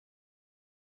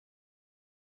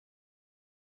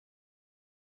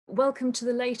Welcome to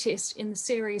the latest in the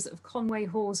series of Conway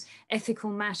Hall's Ethical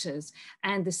Matters.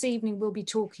 And this evening we'll be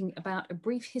talking about a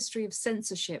brief history of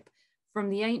censorship from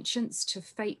the ancients to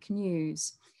fake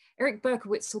news. Eric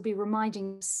Berkowitz will be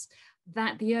reminding us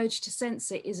that the urge to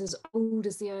censor is as old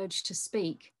as the urge to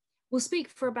speak. We'll speak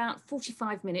for about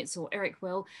 45 minutes, or Eric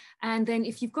will, and then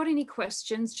if you've got any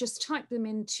questions, just type them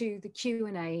into the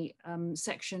Q&A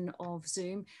section of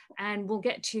Zoom, and we'll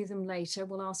get to them later.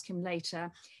 We'll ask him later.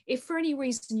 If for any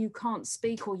reason you can't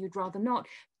speak or you'd rather not,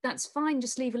 that's fine.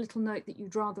 Just leave a little note that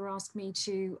you'd rather ask me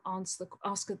to ask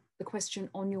the question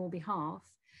on your behalf.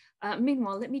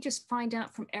 Meanwhile, let me just find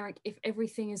out from Eric if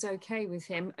everything is okay with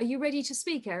him. Are you ready to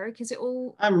speak, Eric? Is it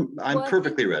all I'm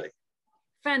perfectly ready.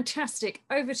 Fantastic.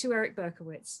 Over to Eric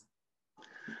Berkowitz.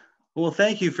 Well,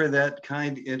 thank you for that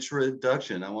kind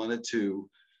introduction. I wanted to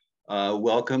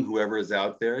welcome whoever is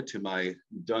out there to my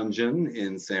dungeon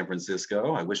in San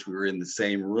Francisco. I wish we were in the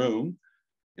same room.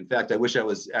 In fact, I wish I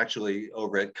was actually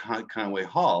over at Conway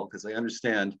Hall, because I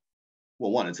understand, well,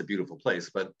 one, it's a beautiful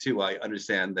place, but two, I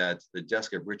understand that the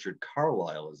desk of Richard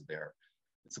Carlisle is there.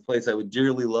 It's a place I would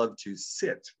dearly love to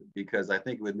sit, because I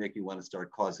think it would make me want to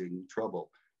start causing trouble,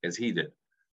 as he did.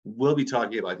 We'll be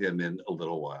talking about him in a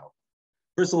little while.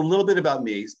 First, a little bit about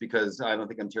me, because I don't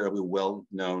think I'm terribly well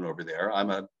known over there.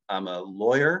 I'm a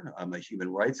lawyer, I'm a human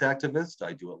rights activist,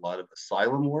 I do a lot of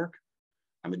asylum work,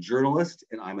 I'm a journalist,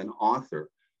 and I'm an author.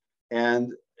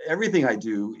 And everything I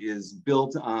do is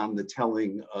built on the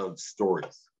telling of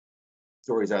stories.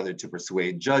 Stories either to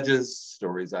persuade judges,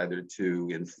 stories either to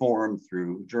inform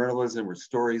through journalism, or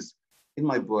stories in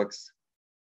my books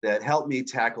that help me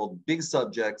tackle big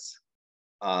subjects,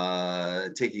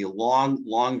 taking a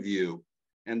long view.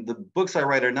 And the books I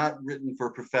write are not written for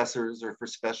professors or for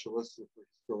specialists or for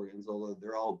historians, although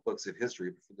they're all books of history,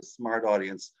 but for the smart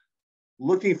audience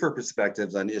looking for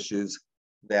perspectives on issues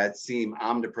that seem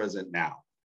omnipresent now.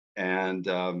 And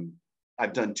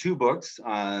I've done 2 books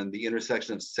on the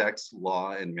intersection of sex,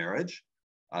 law, and marriage.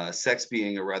 Sex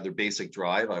being a rather basic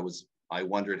drive. I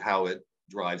wondered how it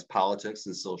drives politics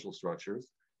and social structures,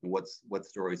 and what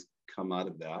stories come out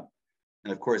of that.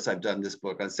 And of course, I've done this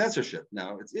book on censorship.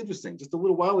 Now, it's interesting. Just a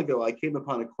little while ago, I came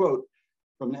upon a quote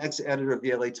from an ex-editor of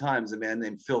the LA Times, a man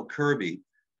named Phil Kirby,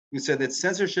 who said that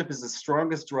censorship is the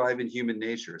strongest drive in human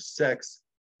nature. Sex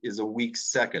is a weak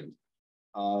second.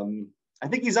 I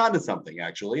think he's onto something,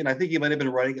 actually, and I think he might have been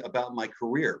writing about my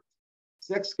career.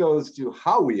 Sex goes to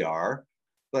how we are,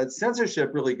 but censorship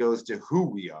really goes to who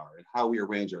we are and how we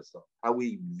arrange ourselves, how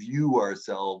we view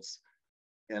ourselves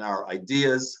and our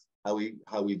ideas, how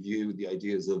we view the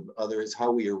ideas of others, how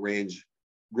we arrange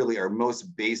really our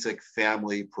most basic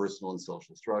family, personal, and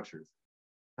social structures.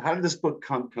 How did this book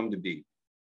come to be?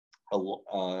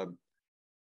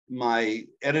 My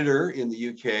editor in the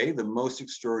UK, the most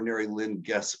extraordinary Lynn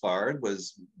Gaspard,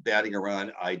 was batting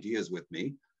around ideas with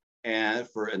me and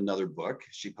for another book.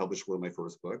 She published one of my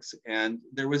first books. And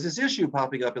there was this issue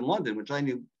popping up in London, which I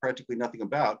knew practically nothing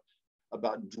about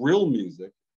drill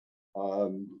music,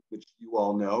 which you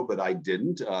all know, but I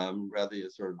didn't, rather a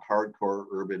sort of hardcore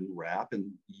urban rap.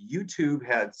 And YouTube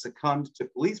had succumbed to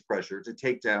police pressure to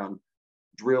take down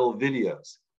drill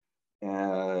videos.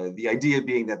 The idea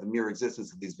being that the mere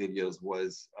existence of these videos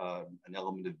was an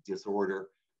element of disorder,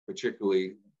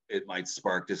 particularly it might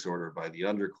spark disorder by the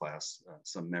underclass,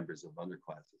 some members of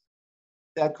underclasses.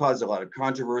 That caused a lot of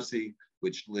controversy,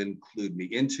 which Lynn clued me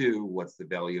into. What's the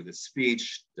value of the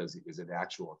speech? Is it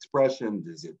actual expression?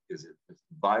 Is it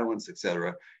violence, et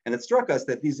cetera? And it struck us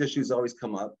that these issues always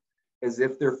come up as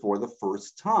if they're for the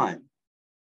first time.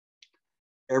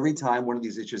 Every time one of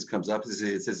these issues comes up, it's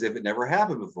as if it never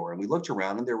happened before. And we looked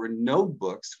around and there were no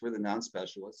books for the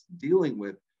non-specialists dealing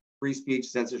with free speech,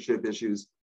 censorship issues,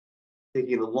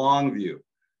 taking a long view.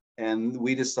 And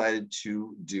we decided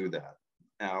to do that.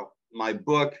 Now, my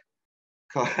book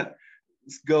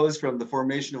goes from the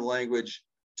formation of language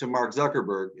to Mark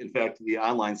Zuckerberg. In fact, the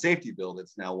online safety bill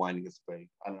that's now winding its way.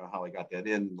 I don't know how I got that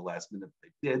in the last minute, but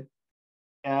I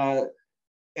did.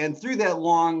 And through that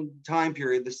long time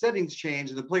period, the settings change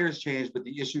and the players change, but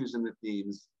the issues and the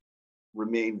themes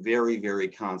remain very, very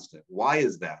constant. Why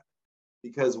is that?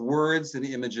 Because words and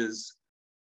images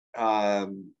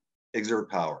exert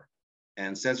power.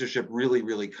 And censorship really,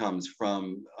 really comes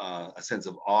from a sense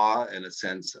of awe and a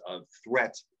sense of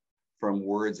threat from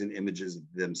words and images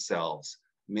themselves.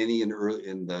 Many in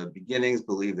the beginnings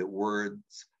believe that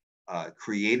words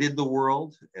created the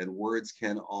world, and words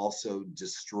can also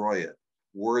destroy it.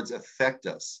 Words affect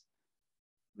us.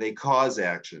 They cause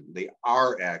action. They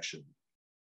are action.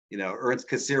 You know, Ernst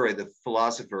Cassirer, the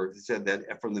philosopher, said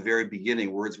that from the very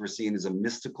beginning, words were seen as a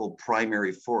mystical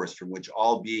primary force from which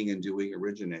all being and doing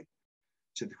originate.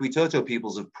 To the Huitoto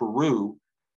peoples of Peru,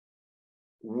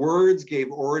 words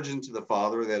gave origin to the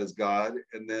Father, that is God,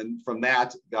 and then from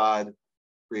that, God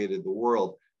created the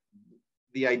world.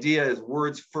 The idea is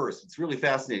words first. It's really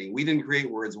fascinating. We didn't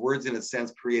create words. Words, in a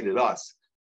sense, created us.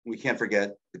 We can't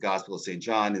forget the Gospel of St.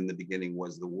 John, in the beginning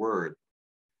was the Word.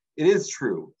 It is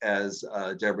true, as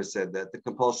Deborah said, that the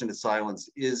compulsion to silence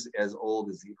is as old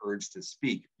as the urge to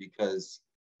speak, because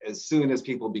as soon as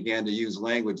people began to use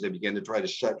language, they began to try to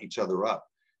shut each other up.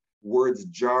 Words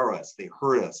jar us, they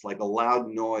hurt us like a loud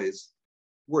noise.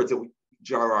 Words that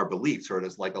jar our beliefs hurt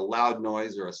us like a loud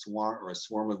noise or a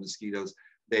swarm of mosquitoes.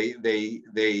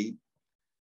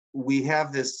 We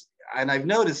have this, and I've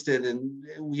noticed it, and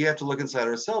we have to look inside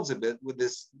ourselves a bit, with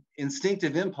this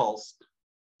instinctive impulse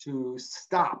to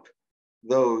stop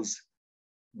those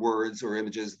words or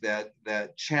images that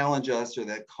challenge us or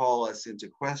that call us into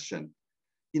question.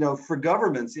 You know, for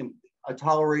governments,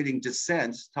 tolerating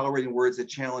dissent, tolerating words that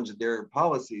challenge their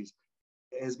policies,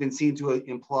 has been seen to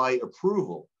imply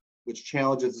approval, which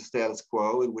challenges the status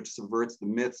quo and which subverts the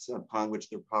myths upon which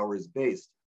their power is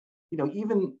based. You know,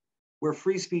 even where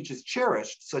free speech is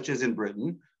cherished, such as in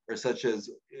Britain or such as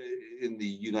in the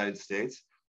United States,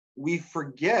 we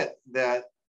forget that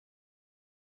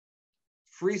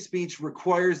free speech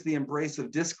requires the embrace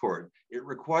of discord. It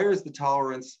requires the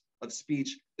tolerance of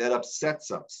speech that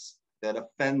upsets us, that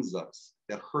offends us,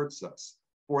 that hurts us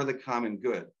for the common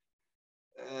good.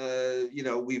 You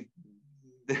know,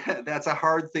 that's a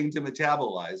hard thing to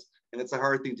metabolize, and it's a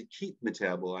hard thing to keep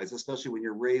metabolized, especially when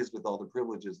you're raised with all the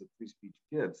privileges that free speech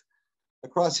gives.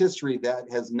 Across history,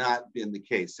 that has not been the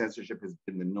case. Censorship has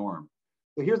been the norm.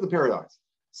 So here's the paradox.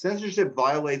 Censorship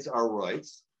violates our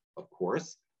rights, of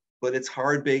course, but it's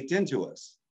hard baked into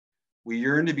us. We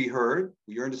yearn to be heard.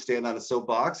 We yearn to stand on a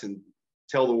soapbox and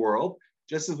tell the world,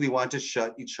 just as we want to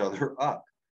shut each other up.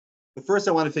 But first,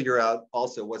 I want to figure out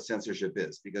also what censorship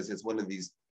is, because it's one of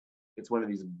these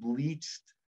bleached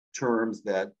terms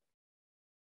that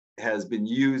has been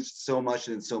used so much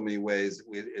and in so many ways,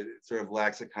 it sort of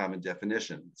lacks a common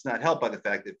definition. It's not helped by the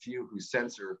fact that few who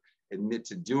censor admit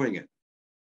to doing it.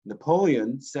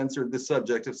 Napoleon censored the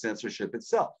subject of censorship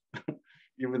itself,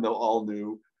 even though all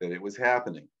knew that it was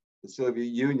happening. The Soviet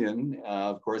Union,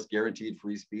 of course, guaranteed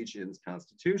free speech in its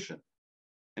constitution.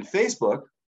 And Facebook,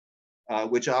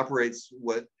 which operates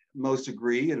what most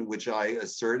agree and which I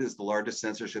assert is the largest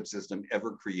censorship system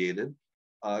ever created,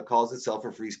 calls itself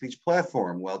a free speech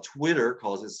platform, while Twitter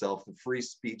calls itself the free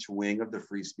speech wing of the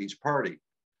Free Speech Party.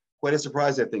 Quite a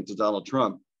surprise, I think, to Donald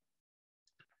Trump.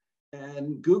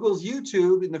 And Google's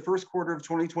YouTube in the first quarter of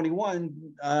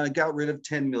 2021 got rid of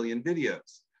 10 million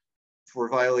videos for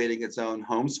violating its own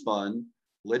homespun,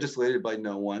 legislated by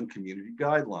no one community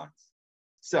guidelines.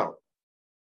 So,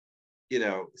 you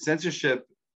know, censorship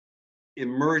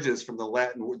emerges from the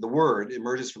word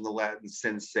emerges from the Latin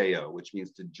censeo, which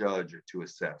means to judge or to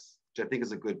assess, which I think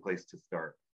is a good place to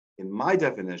start. In my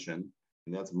definition,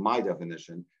 and that's my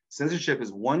definition, censorship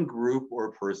is one group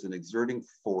or person exerting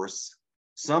force,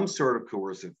 some sort of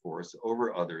coercive force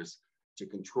over others to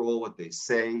control what they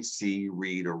say, see,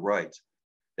 read, or write.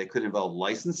 They could involve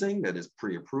licensing, that is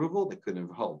pre-approval. They could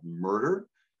involve murder,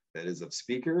 that is of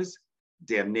speakers,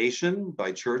 damnation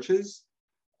by churches,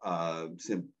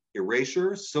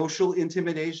 erasure, social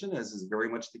intimidation, as is very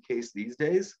much the case these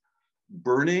days,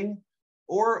 burning,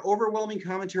 or overwhelming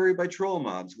commentary by troll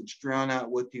mobs, which drown out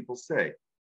what people say.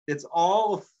 It's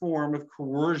all a form of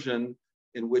coercion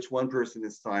in which one person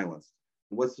is silenced.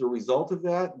 And what's the result of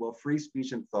that? Well, free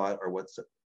speech and thought are what's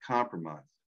compromised.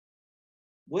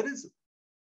 What is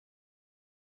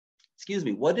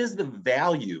the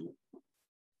value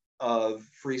of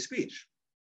free speech?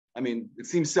 I mean, it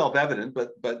seems self-evident,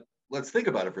 but let's think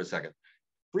about it for a second.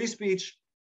 Free speech,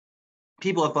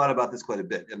 people have thought about this quite a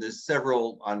bit, and there's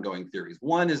several ongoing theories.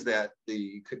 One is that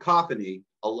the cacophony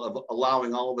of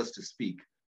allowing all of us to speak,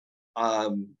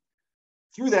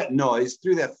 through that noise,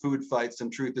 through that food fight, some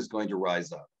truth is going to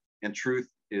rise up. And truth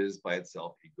is by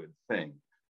itself a good thing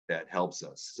that helps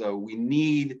us. So we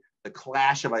need the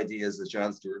clash of ideas, as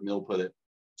John Stuart Mill put it,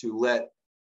 to let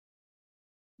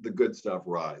the good stuff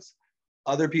rise.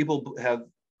 Other people have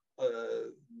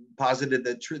posited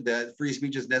that free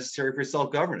speech is necessary for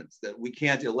self-governance, that we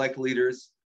can't elect leaders,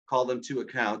 call them to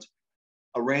account,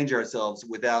 arrange ourselves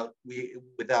without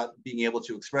being able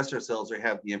to express ourselves or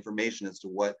have the information as to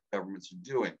what governments are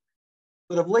doing.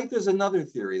 But of late, there's another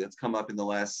theory that's come up in the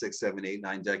last 6, 7, 8,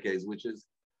 9 decades, which is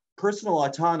personal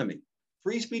autonomy.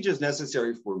 free speech is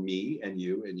necessary for me and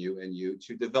you and you and you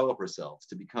to develop ourselves,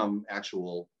 to become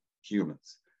actual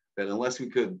humans. That unless we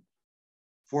could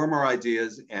form our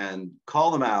ideas and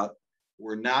call them out,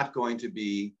 we're not going to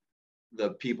be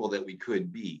the people that we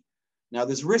could be. Now,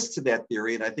 there's risks to that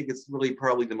theory, and I think it's really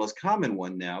probably the most common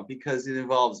one now because it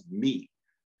involves me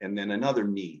and then another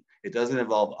me. It doesn't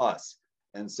involve us.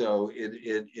 And so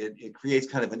it creates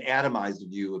kind of an atomized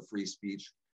view of free speech.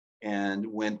 And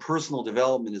when personal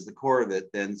development is the core of it,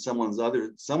 then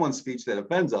someone's speech that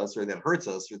offends us or that hurts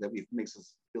us or that makes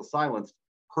us feel silenced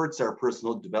hurts our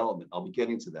personal development. I'll be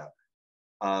getting to that.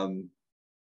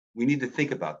 We need to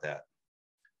think about that.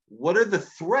 What are the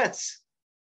threats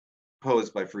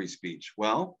posed by free speech?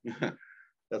 Well,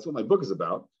 that's what my book is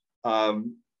about,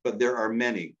 but there are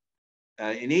many.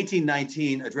 In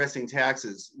 1819, addressing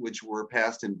taxes, which were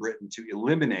passed in Britain to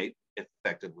eliminate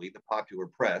effectively the popular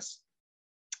press,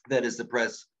 that is the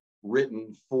press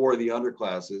written for the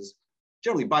underclasses,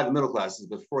 generally by the middle classes,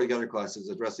 but for the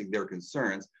underclasses addressing their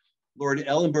concerns, Lord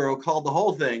Ellenborough called the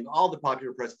whole thing, all the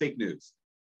popular press, fake news.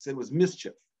 He said it was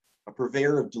mischief, a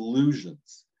purveyor of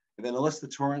delusions. And then unless the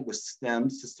torrent was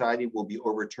stemmed, society will be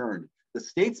overturned. The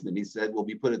statesman, he said, will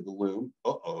be put at the loom,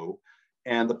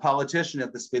 and the politician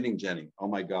at the spinning jenny. Oh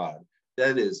my God.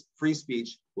 That is, free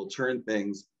speech will turn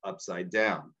things upside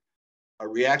down. A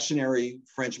reactionary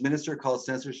French minister called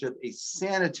censorship a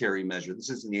sanitary measure.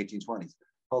 This is in the 1820s.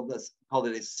 Called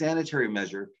it a sanitary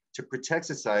measure to protect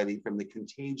society from the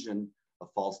contagion of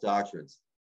false doctrines.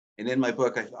 And in my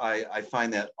book, I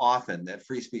find that often that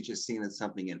free speech is seen as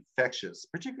something infectious,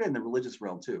 particularly in the religious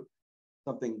realm too,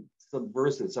 something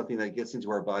subversive, something that gets into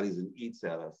our bodies and eats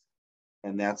at us.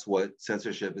 And that's what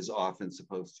censorship is often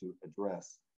supposed to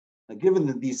address. Now,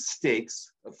 given these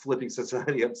stakes of flipping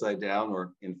society upside down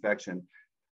or infection,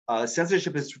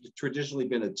 censorship has traditionally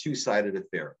been a two-sided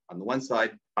affair. On the one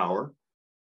side, power,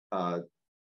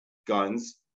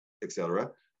 guns, etc.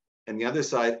 And the other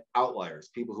side, outliers,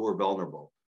 people who are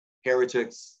vulnerable.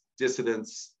 Heretics,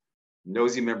 dissidents,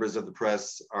 nosy members of the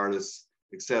press, artists,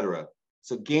 etc.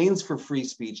 So gains for free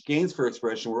speech, gains for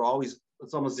expression,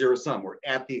 it's almost zero sum. We're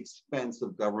at the expense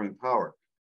of government power.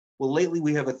 Well, lately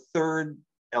we have a third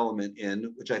element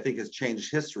which I think has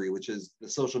changed history, which is the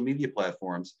social media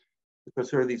platforms, because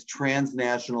there are these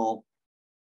transnational,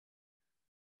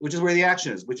 which is where the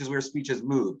action is, which is where speech has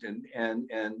moved. And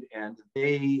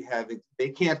they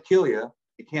can't kill you,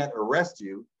 they can't arrest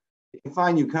you, they can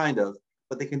fine you kind of,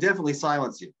 but they can definitely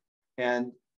silence you.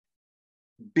 And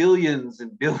billions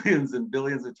and billions and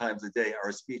billions of times a day,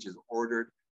 our speech is ordered,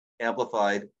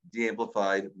 amplified,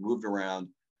 de-amplified, moved around.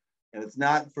 And it's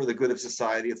not for the good of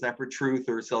society, it's not for truth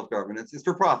or self-governance, it's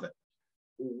for profit.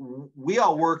 We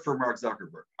all work for Mark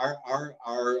Zuckerberg. Our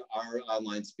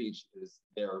online speech is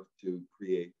there to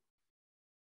create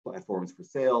platforms for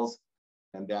sales.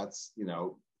 And that's,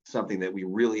 something that we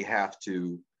really have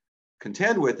to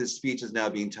contend with. This speech is now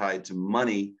being tied to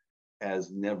money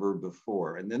as never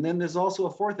before. And then there's also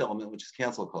a fourth element, which is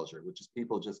cancel culture, which is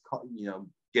people just,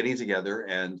 getting together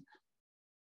and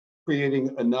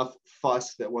creating enough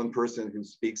fuss that one person who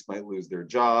speaks might lose their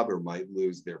job or might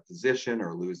lose their position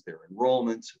or lose their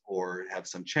enrollment or have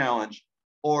some challenge.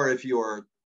 Or if you're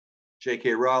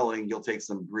J.K. Rowling, you'll take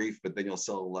some grief, but then you'll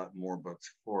sell a lot more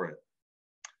books for it.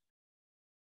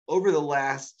 Over the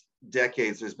last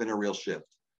decades, there's been a real shift.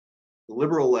 The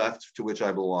liberal left, to which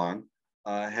I belong,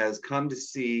 has come to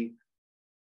see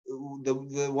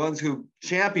the ones who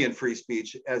champion free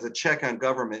speech as a check on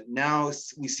government. Now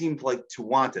we seem to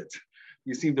want it.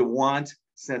 We seem to want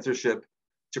censorship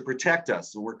to protect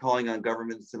us. And we're calling on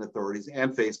governments and authorities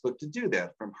and Facebook to do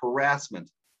that, from harassment,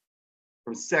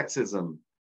 from sexism,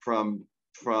 from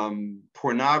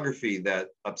pornography that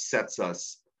upsets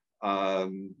us,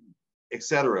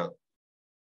 etc.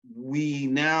 We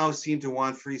now seem to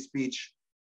want free speech,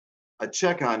 a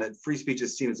check on it. Free speech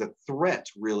is seen as a threat,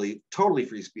 really, totally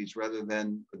free speech rather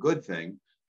than a good thing.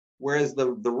 Whereas the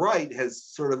right has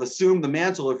sort of assumed the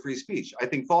mantle of free speech, I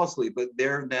think falsely, but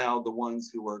they're now the ones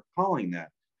who are calling that.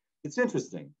 It's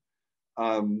interesting.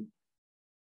 I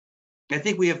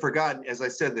think we have forgotten, as I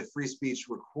said, that free speech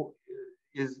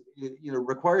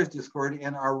requires discord,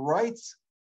 and our rights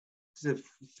to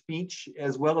speech,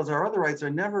 as well as our other rights, are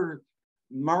never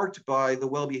marked by the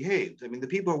well-behaved. I mean, the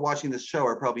people who are watching this show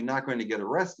are probably not going to get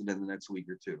arrested in the next week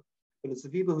or two, but it's the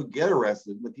people who get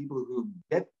arrested, the people who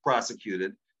get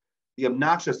prosecuted, the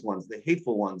obnoxious ones, the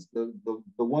hateful ones, the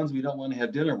ones we don't want to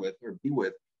have dinner with or be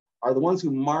with, are the ones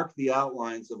who mark the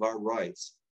outlines of our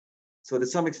rights. So to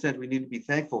some extent, we need to be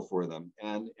thankful for them.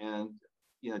 And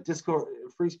discord,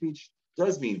 free speech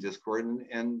does mean discord,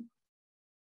 and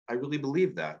I really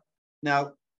believe that.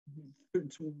 Now,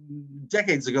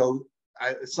 decades ago,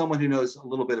 someone who knows a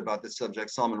little bit about this subject,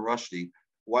 Salman Rushdie,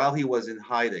 while he was in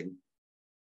hiding,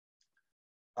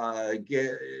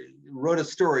 wrote a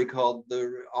story called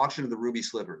The Auction of the Ruby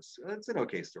Slippers. It's an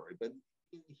okay story, but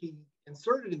he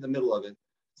inserted in the middle of it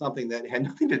something that had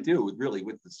nothing to do with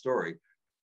the story.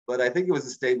 But I think it was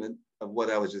a statement of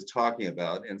what I was just talking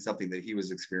about and something that he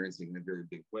was experiencing in a very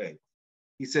big way.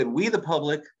 He said, "We, the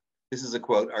public," this is a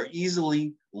quote, "are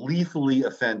easily, lethally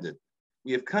offended.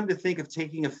 We have come to think of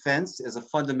taking offense as a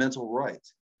fundamental right.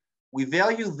 We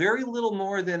value very little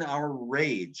more than our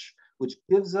rage, which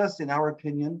gives us, in our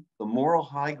opinion, the moral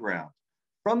high ground.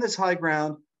 From this high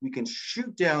ground, we can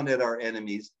shoot down at our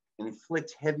enemies and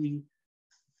inflict heavy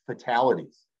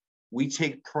fatalities. We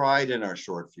take pride in our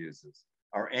short fuses.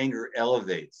 Our anger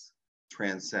elevates,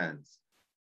 transcends."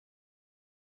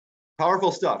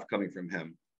 Powerful stuff coming from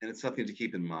him, and it's something to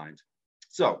keep in mind.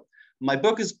 So my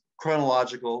book is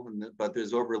chronological, but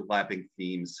there's overlapping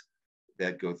themes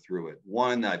that go through it.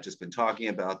 One, I've just been talking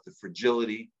about the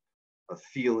fragility of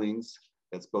feelings.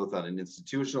 That's both on an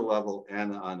institutional level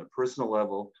and on a personal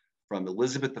level, from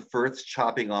Elizabeth I's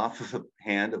chopping off of a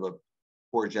hand of a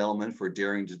poor gentleman for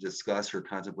daring to discuss her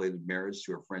contemplated marriage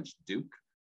to a French duke,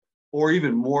 or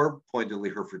even more pointedly,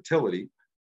 her fertility,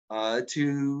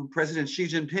 to President Xi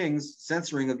Jinping's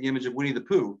censoring of the image of Winnie the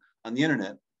Pooh on the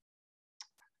internet.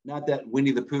 Not that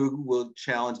Winnie the Pooh will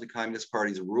challenge the Communist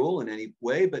Party's rule in any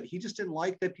way, but he just didn't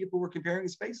like that people were comparing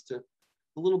his face to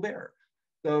the little bear.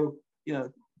 So,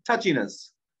 touchiness,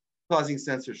 causing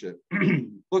censorship.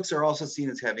 Books are also seen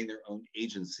as having their own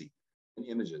agency in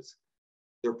images.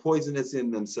 They're poisonous in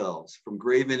themselves, from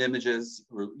graven images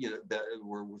that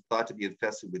were thought to be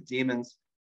infested with demons,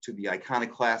 to the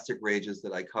iconoclastic rages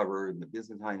that I cover in the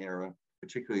Byzantine era,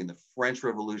 particularly in the French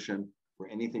Revolution, where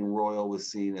anything royal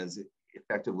was seen as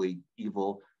effectively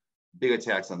evil, big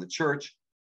attacks on the church,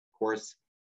 of course,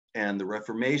 and the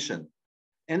Reformation.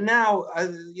 And now,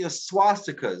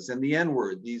 swastikas and the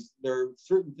N-word, there are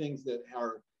certain things that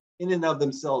are in and of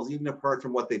themselves, even apart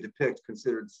from what they depict,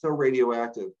 considered so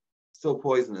radioactive, so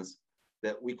poisonous,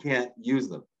 that we can't use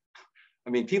them. I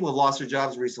mean, people have lost their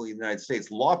jobs recently in the United States,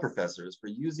 law professors, for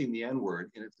using the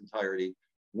N-word in its entirety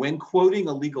when quoting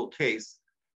a legal case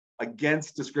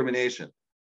against discrimination.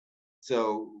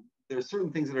 So there are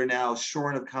certain things that are now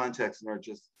shorn of context and are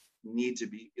just need to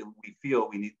be,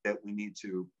 we need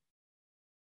to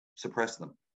suppress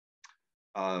them.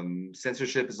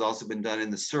 Censorship has also been done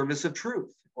in the service of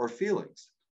truth or feelings,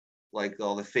 like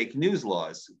all the fake news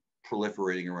laws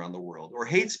proliferating around the world, or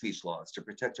hate speech laws to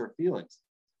protect our feelings.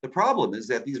 The problem is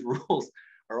that these rules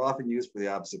are often used for the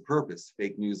opposite purpose.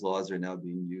 Fake news laws are now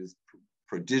being used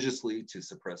prodigiously to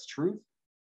suppress truth,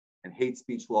 and hate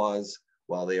speech laws,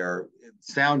 while they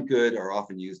sound good, are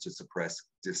often used to suppress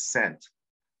dissent.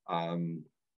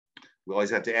 We always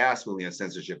have to ask when we have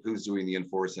censorship, who's doing the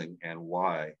enforcing and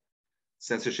why?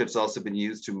 Censorship's also been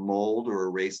used to mold or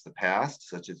erase the past,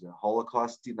 such as the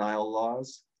Holocaust denial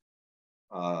laws.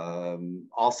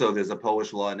 Also, there's a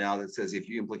Polish law now that says if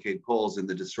you implicate Poles in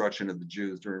the destruction of the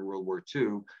Jews during World War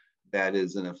II, that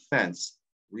is an offense.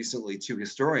 Recently, two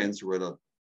historians wrote a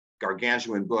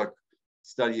gargantuan book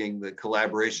studying the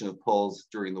collaboration of Poles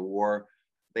during the war.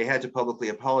 They had to publicly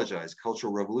apologize,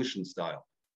 Cultural Revolution style,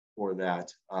 for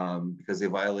that because they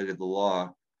violated the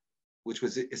law, which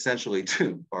was essentially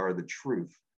to bar the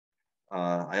truth.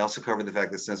 I also covered the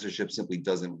fact that censorship simply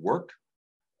doesn't work.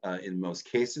 In most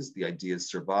cases, the ideas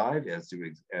survive as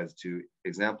to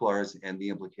exemplars, and the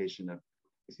implication of,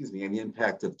 and the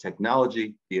impact of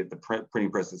technology, be it the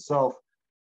printing press itself,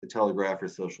 the telegraph, or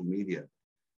social media.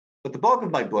 But the bulk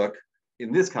of my book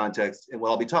in this context, and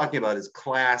what I'll be talking about, is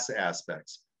class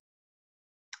aspects.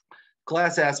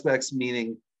 Class aspects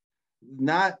meaning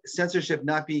censorship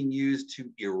not being used to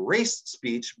erase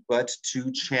speech, but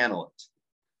to channel it.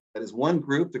 That is, one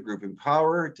group, the group in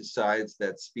power, decides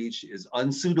that speech is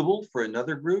unsuitable for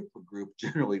another group, a group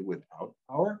generally without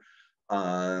power,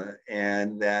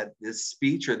 and that this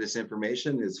speech or this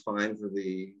information is fine for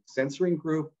the censoring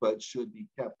group, but should be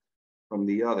kept from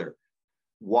the other.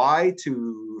 Why?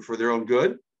 For their own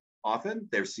good. Often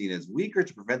they're seen as weaker,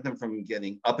 to prevent them from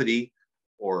getting uppity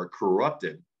or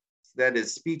corrupted. That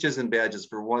is, speech is bad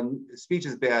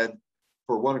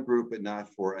for one group, but not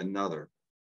for another.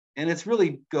 And it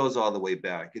really goes all the way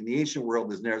back. In the ancient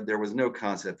world, there was no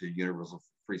concept of universal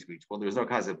free speech. Well, there was no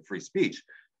concept of free speech,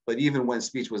 but even when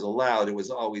speech was allowed, it was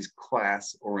always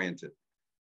class-oriented.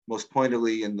 Most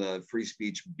pointedly, in the free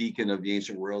speech beacon of the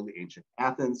ancient world, the ancient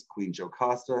Athens, Queen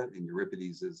Jocasta and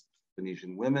Euripides'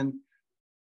 Phoenician women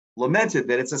lamented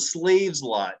that it's a slave's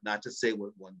lot not to say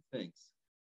what one thinks.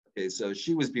 Okay, so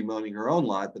she was bemoaning her own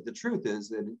lot, but the truth is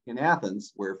that in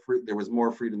Athens, where there was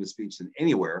more freedom of speech than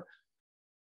anywhere,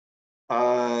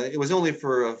 it was only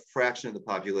for a fraction of the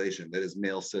population, that is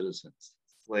male citizens,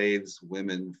 slaves,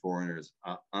 women, foreigners,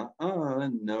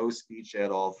 no speech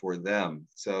at all for them.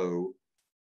 So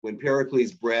when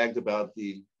Pericles bragged about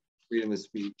the freedom of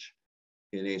speech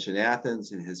in ancient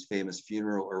Athens in his famous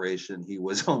funeral oration, he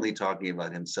was only talking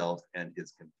about himself and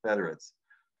his confederates.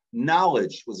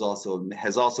 Knowledge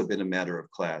has also been a matter of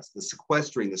class. The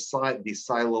sequestering, the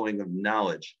siloing of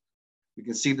knowledge. We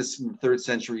can see this in the 3rd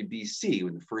century BC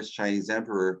when the first Chinese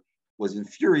emperor was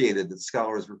infuriated that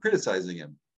scholars were criticizing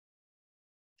him,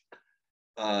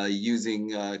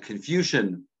 using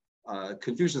Confucian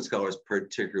scholars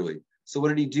particularly. So what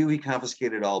did he do? He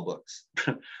confiscated all books,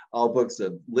 all books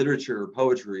of literature,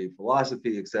 poetry,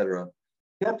 philosophy, etc.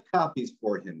 Kept copies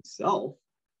for himself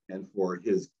and for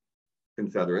his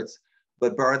confederates,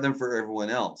 but borrowed them for everyone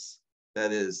else.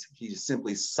 That is, he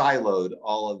simply siloed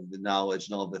all of the knowledge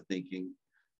and all of the thinking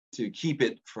to keep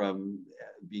it from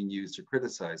being used to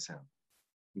criticize him.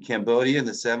 In Cambodia in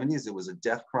the 70s, it was a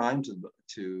death crime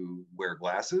to wear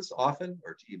glasses often,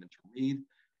 or to even to read.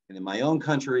 And in my own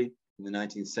country, in the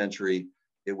 19th century,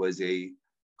 it was a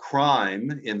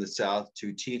crime in the South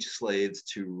to teach slaves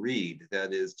to read,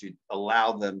 that is, to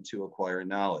allow them to acquire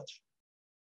knowledge.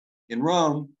 In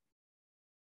Rome,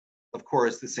 of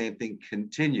course, the same thing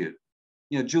continued.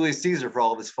 You know, Julius Caesar, for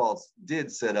all of his faults,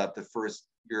 did set up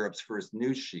Europe's first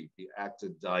news sheet, the Acta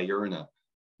Diurna,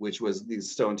 which was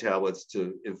these stone tablets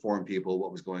to inform people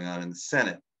what was going on in the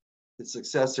Senate. His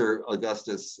successor,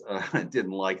 Augustus,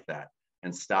 didn't like that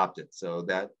and stopped it. So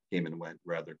that came and went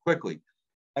rather quickly.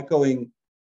 Echoing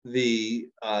the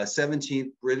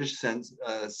 17th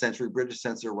century British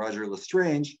censor Roger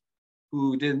Lestrange,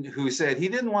 who said he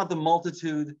didn't want the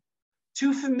multitude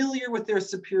too familiar with their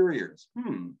superiors.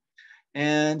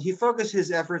 And he focused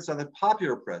his efforts on the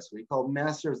popular press, what he called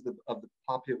masters of the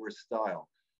popular style.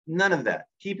 None of that.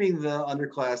 Keeping the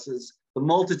underclasses, the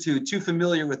multitude too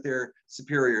familiar with their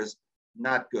superiors,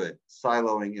 not good.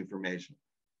 Siloing information.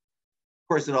 Of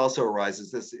course, it also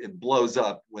arises, it blows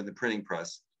up when the printing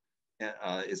press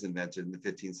is invented in the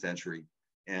 15th century,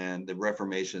 and the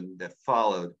Reformation that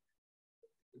followed.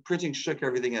 Printing shook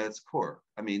everything at its core.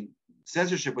 I mean,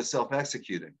 censorship was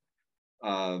self-executing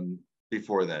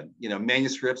before then. You know,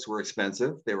 manuscripts were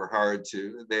expensive. They were hard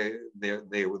to,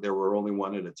 there were only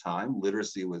one at a time.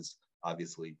 Literacy was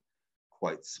obviously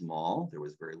quite small. There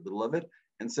was very little of it.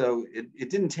 And so it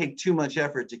didn't take too much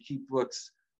effort to keep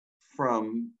books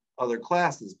from other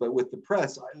classes, but with the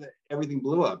press, everything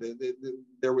blew up.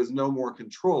 There was no more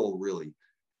control, really.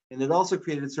 And it also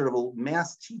created sort of a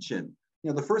mass teach-in. You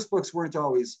know, the first books weren't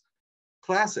always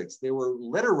classics. They were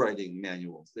letter writing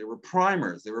manuals. They were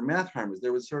primers. They were math primers.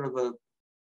 There was sort of a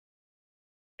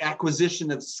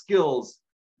acquisition of skills.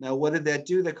 Now, what did that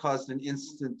do? That caused an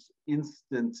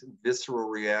instant visceral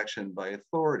reaction by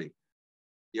authority.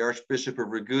 The Archbishop of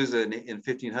Ragusa in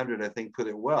 1500, I think, put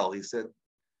it well. He said,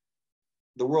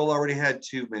 the world already had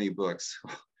too many books.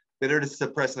 Better to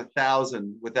suppress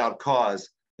 1,000 without cause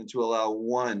than to allow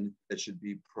one that should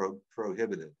be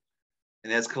prohibited.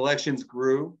 And as collections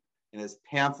grew, and as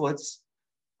pamphlets,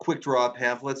 quick draw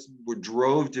pamphlets,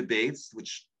 drove debates,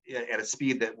 which at a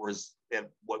speed that was at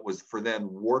what was for them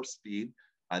warp speed,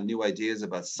 new ideas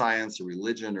about science or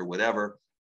religion or whatever,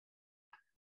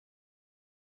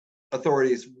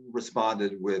 authorities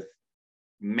responded with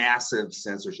massive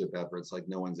censorship efforts like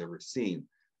no one's ever seen.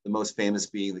 The most famous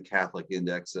being the Catholic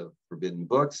Index of Forbidden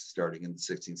Books, starting in the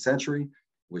 16th century,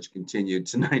 which continued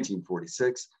to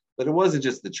 1946. But it wasn't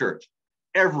just the church.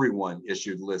 Everyone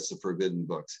issued lists of forbidden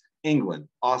books. England,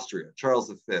 Austria,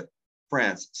 Charles V,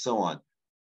 France, so on.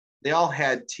 They all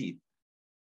had teeth.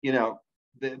 You know,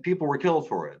 the people were killed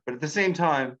for it. But at the same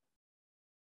time,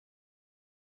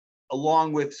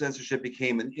 along with censorship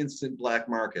became an instant black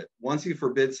market. Once you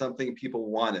forbid something,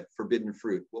 people want it, forbidden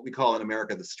fruit, what we call in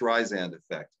America the Streisand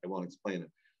effect. I won't explain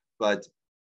it. But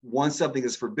once something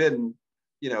is forbidden,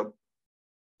 you know,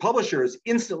 publishers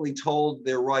instantly told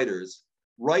their writers,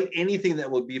 write anything that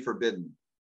will be forbidden.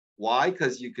 Why?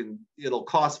 Because it'll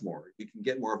cost more. You can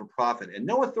get more of a profit. And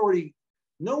no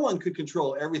one could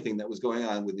control everything that was going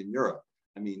on within Europe.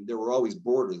 I mean, there were always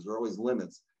borders, there were always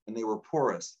limits, and they were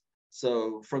porous.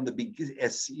 So from the beginning,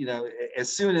 as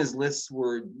soon as lists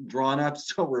were drawn up,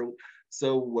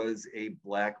 so was a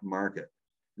black market.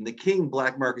 And the king,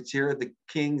 black marketeer, the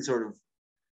king sort of,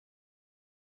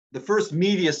 the first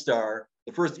media star,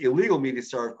 the first illegal media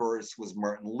star, of course, was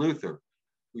Martin Luther,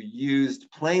 who used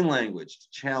plain language to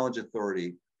challenge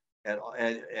authority at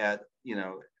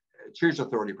church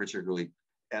authority, particularly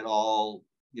at all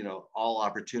all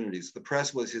opportunities. The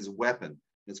press was his weapon.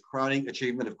 His crowning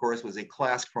achievement, of course, was a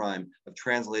class crime of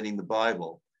translating the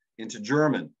Bible into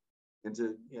German,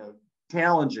 into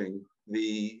challenging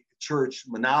the church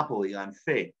monopoly on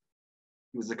faith.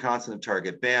 He was a constant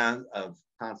target of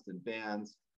constant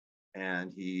bans,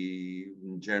 and he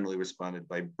generally responded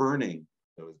by burning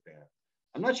those bans.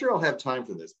 I'm not sure I'll have time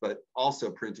for this, but also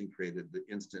printing created the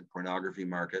instant pornography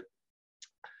market,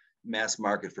 mass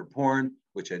market for porn,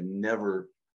 which had never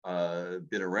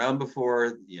been around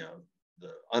before.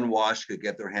 The unwashed could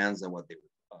get their hands on what they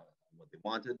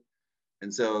wanted,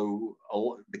 and so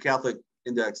the Catholic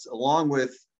Index, along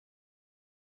with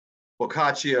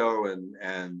Boccaccio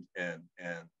and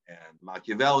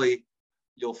Machiavelli,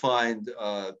 you'll find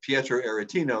Pietro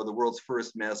Aretino, the world's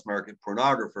first mass market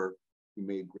pornographer, who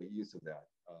made great use of that.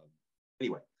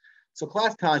 Anyway, so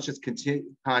class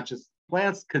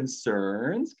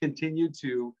concerns continued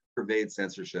to pervade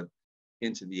censorship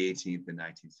into the 18th and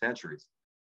 19th centuries.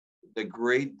 The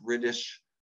great British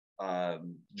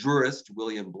jurist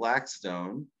William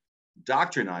Blackstone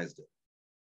doctrinized it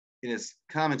in his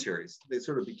commentaries. They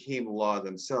sort of became law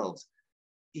themselves.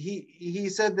 He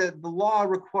said that the law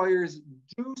requires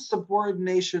due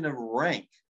subordination of rank.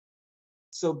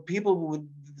 So people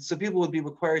would be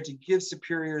required to give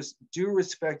superiors due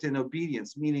respect and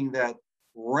obedience, meaning that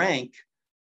rank,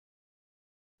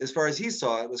 as far as he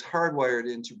saw it, was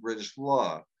hardwired into British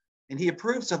law. And he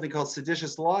approved something called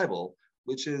seditious libel,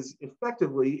 which is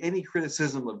effectively any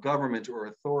criticism of government or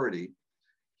authority.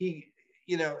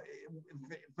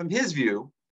 From his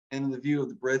view, and the view of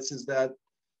the Brits, is that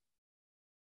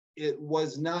it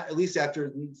was not, at least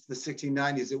after the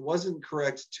 1690s, it wasn't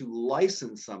correct to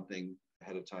license something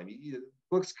ahead of time.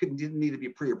 Books didn't need to be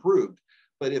pre-approved,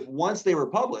 but if once they were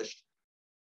published,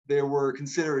 they were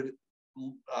considered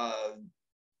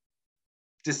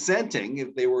dissenting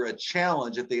if they were a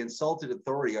challenge, if they insulted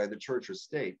authority, either church or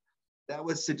state. That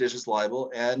was seditious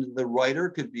libel, and the writer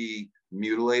could be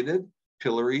mutilated,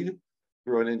 pilloried,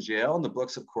 thrown in jail, and the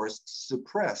books, of course,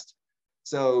 suppressed.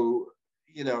 So,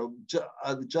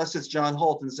 Justice John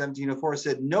Holt in 1704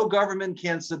 said, no government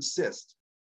can subsist.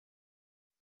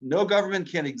 No government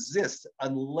can exist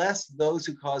unless those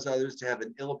who cause others to have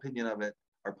an ill opinion of it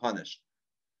are punished.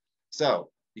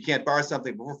 So you can't bar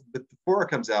something before it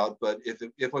comes out, but if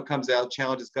what comes out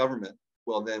challenges government,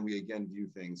 well, then we again view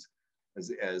things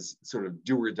as sort of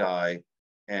do or die,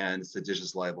 and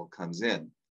seditious libel comes in.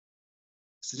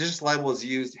 Seditious libel is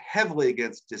used heavily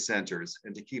against dissenters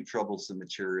and to keep troublesome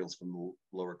materials from the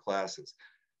lower classes,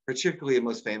 particularly and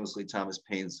most famously Thomas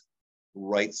Paine's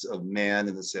Rights of Man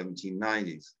in the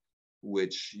 1790s,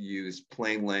 which used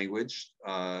plain language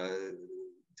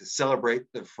to celebrate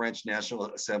the French National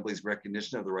Assembly's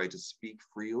recognition of the right to speak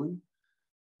freely,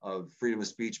 of freedom of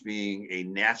speech being a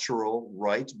natural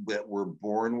right that we're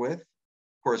born with.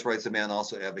 Of course, Rights of Man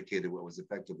also advocated what was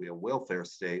effectively a welfare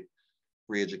state,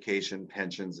 free education,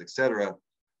 pensions, etc.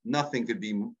 Nothing could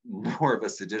be more of a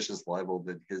seditious libel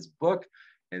than his book,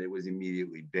 and it was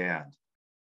immediately banned.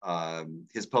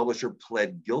 His publisher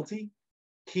pled guilty.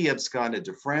 He absconded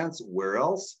to France. Where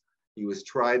else? He was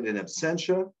tried in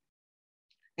absentia.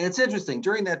 And it's interesting,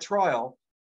 during that trial,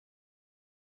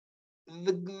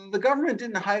 the government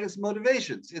didn't hide its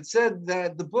motivations. It said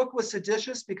that the book was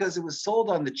seditious because it was sold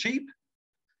on the cheap,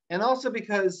 and also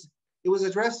because it was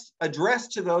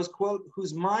addressed to those, quote,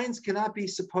 whose minds cannot be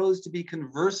supposed to be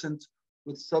conversant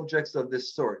with subjects of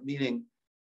this sort, meaning,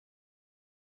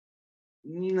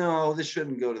 no, this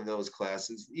shouldn't go to those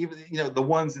classes. Even, the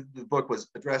ones that the book was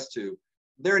addressed to,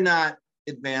 they're not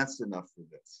advanced enough for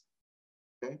this,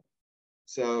 okay?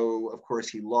 So, of course,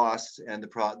 he lost, and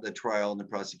the trial and the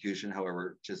prosecution,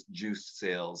 however, just juiced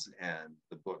sales, and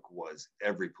the book was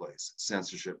every place.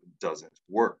 Censorship doesn't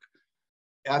work.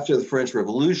 After the French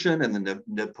Revolution and the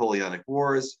Napoleonic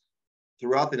Wars,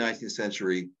 throughout the 19th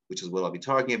century, which is what I'll be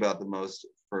talking about the most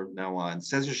from now on,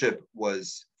 censorship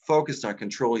was focused on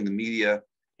controlling the media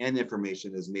and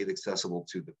information as made accessible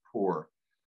to the poor.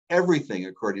 Everything,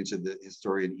 according to the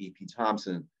historian E.P.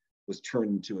 Thompson, was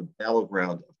turned into a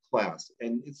battleground of class.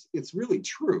 And it's really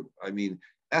true. I mean,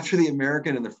 after the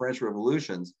American and the French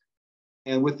revolutions,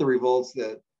 and with the revolts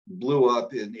that blew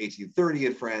up in 1830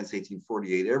 in France,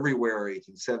 1848 everywhere,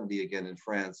 1870 again in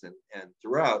France and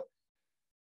throughout,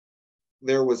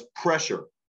 there was pressure.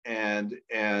 And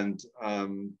the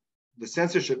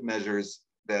censorship measures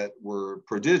that were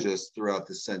prodigious throughout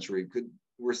this century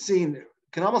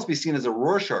can almost be seen as a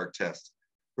Rorschach test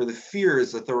for the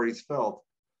fears authorities felt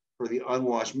for the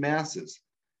unwashed masses.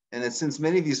 And that since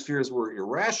many of these fears were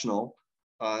irrational,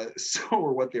 so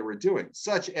were what they were doing,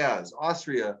 such as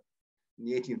Austria in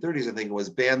the 1830s, I think it was,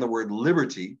 banned the word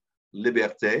liberty,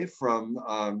 liberté, from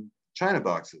China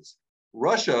boxes.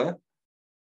 Russia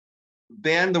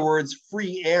banned the words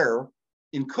free air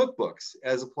in cookbooks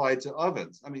as applied to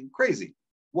ovens. I mean, crazy.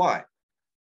 Why?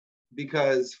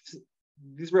 Because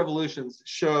these revolutions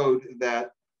showed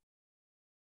that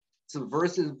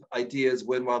subversive ideas,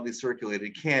 when widely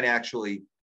circulated, can actually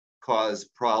cause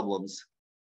problems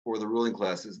for the ruling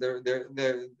classes.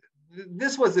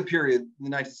 This was the period in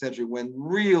the 19th century when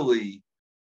really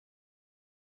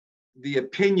the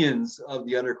opinions of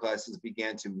the underclasses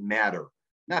began to matter,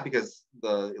 not because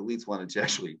the elites wanted to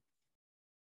actually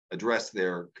address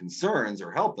their concerns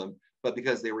or help them, but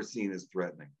because they were seen as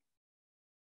threatening.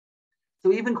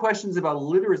 So even questions about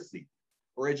literacy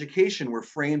or education were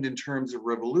framed in terms of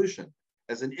revolution.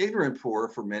 As an ignorant poor,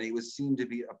 for many, was seen to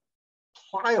be a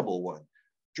pliable one.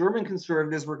 German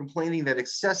conservatives were complaining that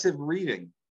excessive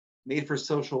reading made for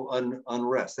social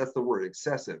unrest. That's the word,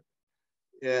 excessive.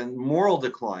 And moral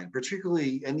decline,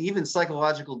 particularly, and even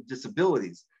psychological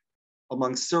disabilities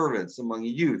among servants, among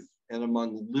youth, and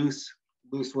among loose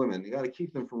women. You got to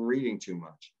keep them from reading too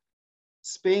much.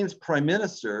 Spain's prime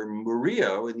minister,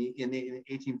 Murillo, in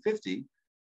 1850,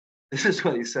 this is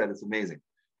what he said, it's amazing.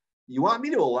 You want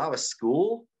me to allow a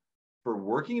school for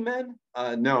working men?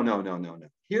 No.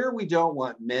 Here we don't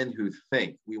want men who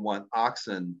think, we want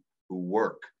oxen who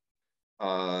work.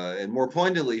 And more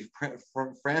pointedly,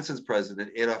 France's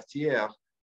president, Adolphe Thiers,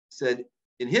 said,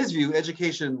 in his view,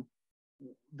 education,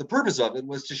 the purpose of it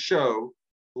was to show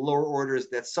the lower orders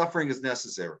that suffering is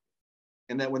necessary,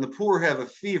 and that when the poor have a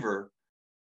fever,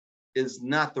 is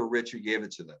not the rich who gave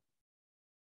it to them.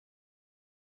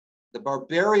 The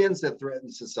barbarians that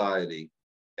threatened society,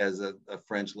 as a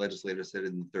French legislator said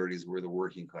in the 30s, were the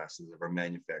working classes of our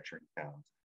manufacturing towns.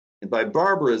 And by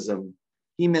barbarism,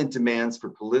 he meant demands for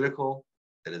political,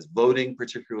 that is voting,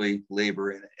 particularly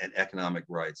labor and economic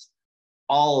rights,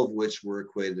 all of which were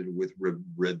equated with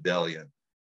rebellion.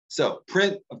 So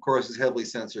print, of course, is heavily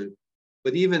censored,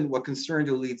 but even what concerned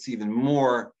elites even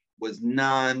more was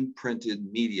non-printed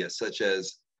media, such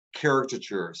as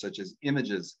caricature, such as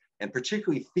images, and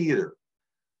particularly theater.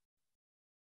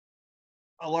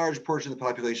 A large portion of the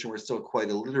population were still quite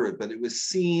illiterate, but it was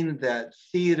seen that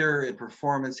theater and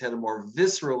performance had a more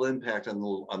visceral impact on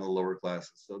the lower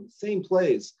classes. So the same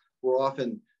plays were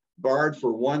often barred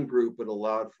for one group, but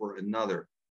allowed for another.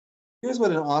 Here's what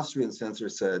an Austrian censor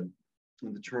said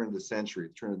in the turn of the century,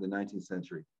 the turn of the 19th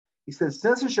century. He said,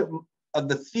 censorship of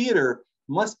the theater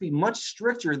must be much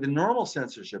stricter than normal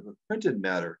censorship of printed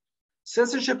matter.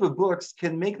 Censorship of books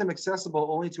can make them accessible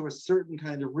only to a certain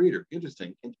kind of reader.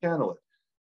 Interesting, can channel it.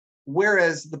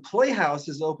 Whereas the playhouse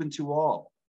is open to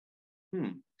all.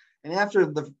 And after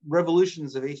the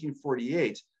revolutions of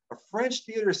 1848, a French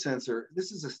theater censor,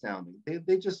 this is astounding.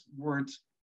 They just weren't,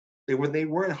 they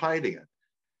weren't hiding it.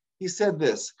 He said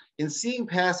this, in seeing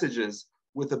passages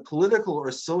with a political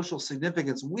or social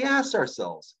significance, we asked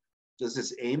ourselves, does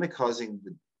this aim at causing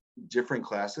the different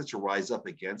classes to rise up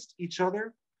against each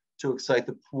other, to excite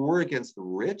the poor against the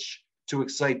rich, to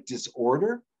excite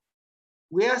disorder?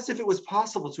 We asked if it was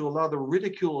possible to allow the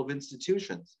ridicule of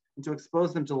institutions and to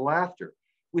expose them to laughter.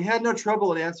 We had no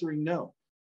trouble in answering no.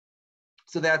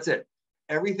 So that's it.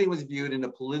 Everything was viewed in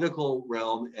a political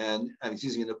realm and,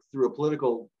 through a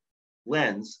political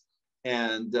lens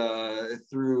and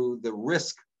through the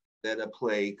risk that a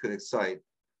play could excite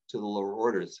to the lower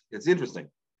orders. It's interesting.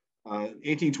 In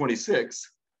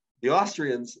 1826, the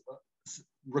Austrians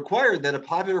required that a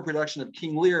popular production of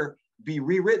King Lear be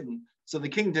rewritten so the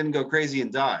king didn't go crazy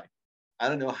and die. I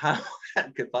don't know how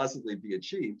that could possibly be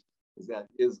achieved, because that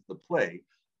is the play,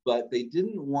 but they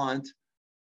didn't want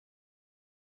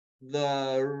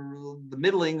the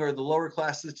middling or the lower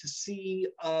classes to see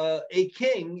a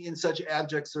king in such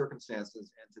abject circumstances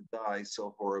and to die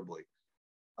so horribly.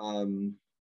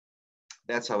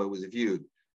 That's how it was viewed.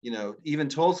 You know, even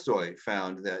Tolstoy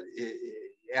found that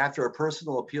after a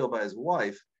personal appeal by his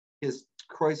wife, his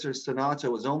Kreutzer Sonata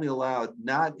was only allowed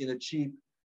not in a cheap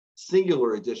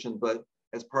singular edition, but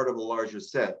as part of a larger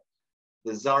set.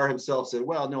 The Tsar himself said,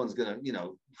 well, no one's gonna,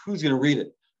 who's gonna read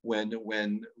it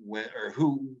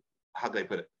how can I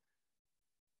put it?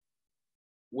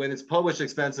 When it's published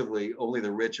expensively, only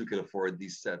the rich who can afford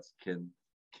these sets can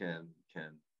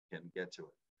get to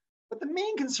it. But the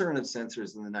main concern of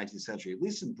censors in the 19th century, at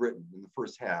least in Britain in the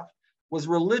first half, was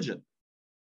religion,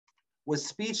 was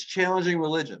speech challenging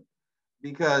religion.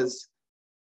 Because,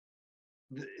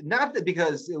 not that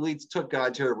because elites took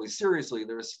God terribly seriously,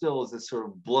 there still is this sort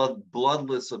of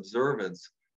bloodless observance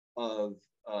of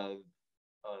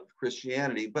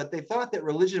Christianity, but they thought that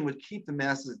religion would keep the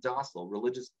masses docile,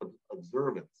 religious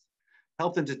observance.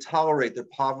 help them to tolerate their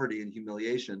poverty and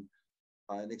humiliation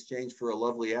in exchange for a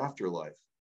lovely afterlife.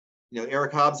 You know,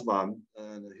 Eric Hobsbawm,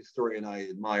 a historian I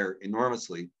admire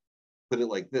enormously, put it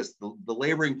like this: the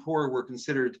laboring poor were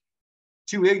considered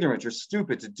too ignorant or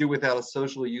stupid to do without a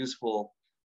socially useful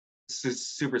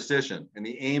superstition, and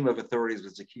the aim of authorities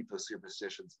was to keep those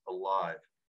superstitions alive.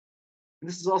 And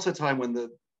this is also a time when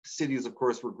the cities, of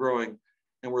course, were growing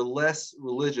and were less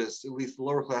religious. At least the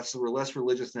lower classes were less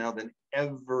religious now than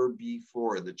ever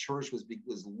before. The church was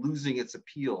losing its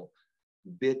appeal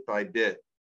bit by bit.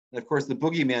 And of course, the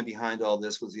boogeyman behind all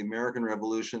this was the American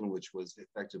Revolution, which was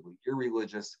effectively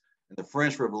irreligious, and the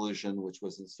French Revolution, which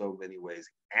was in so many ways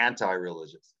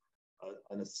anti-religious,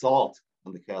 an assault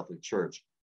on the Catholic Church.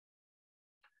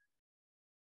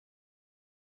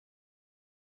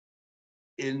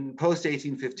 In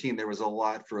post-1815, there was a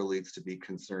lot for elites to be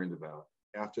concerned about.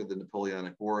 After the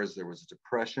Napoleonic Wars, there was a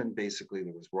depression. Basically,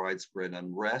 there was widespread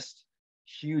unrest,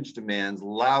 huge demands,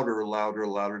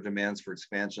 louder demands for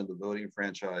expansion of the voting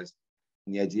franchise,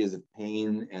 and the ideas of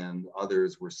Paine and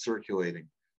others were circulating.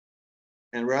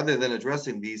 And rather than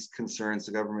addressing these concerns,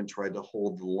 the government tried to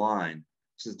hold the line,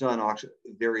 which was done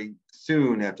very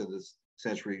soon after this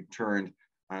century turned,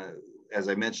 as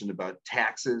I mentioned, about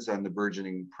taxes on the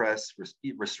burgeoning press,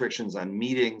 restrictions on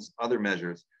meetings, other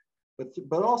measures,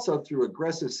 but also through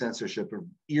aggressive censorship of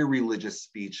irreligious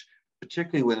speech,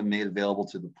 particularly when it made available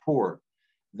to the poor.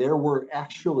 There were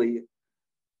actually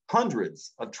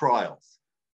hundreds of trials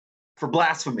for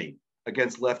blasphemy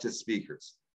against leftist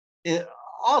speakers.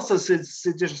 Also,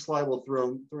 seditious libel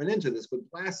thrown into this, but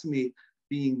blasphemy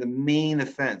being the main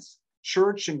offense.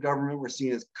 Church and government were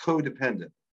seen as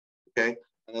codependent, okay?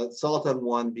 An assault on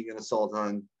one being an assault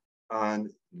on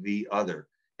the other.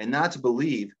 And not to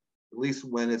believe, at least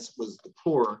when it was the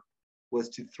poor, was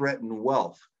to threaten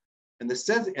wealth. And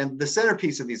the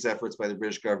centerpiece of these efforts by the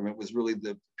British government was really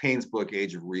the Paine's book,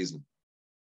 Age of Reason,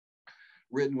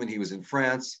 written when he was in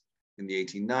France in the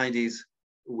 1890s,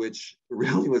 which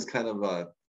really was kind of a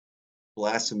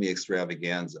blasphemy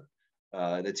extravaganza.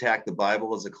 It attacked the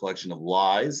Bible as a collection of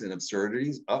lies and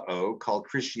absurdities, called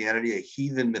Christianity a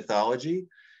heathen mythology,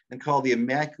 and called the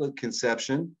Immaculate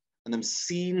Conception an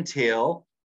obscene tale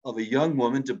of a young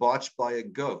woman debauched by a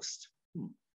ghost.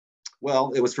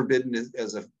 Well, it was forbidden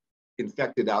as an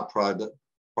infected out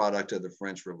product of the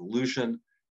French Revolution,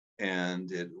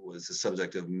 and it was the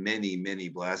subject of many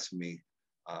blasphemy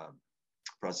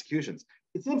prosecutions.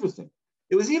 It's interesting.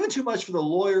 It was even too much for the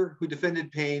lawyer who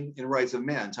defended Paine in Rights of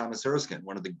Man, Thomas Erskine,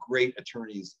 one of the great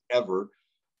attorneys ever.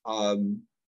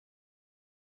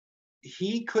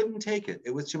 He couldn't take it.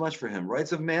 It was too much for him.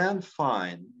 Rights of Man,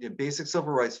 fine. Basic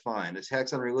civil rights, fine.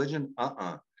 Attacks on religion,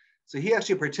 So he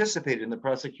actually participated in the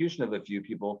prosecution of a few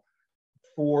people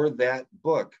for that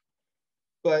book.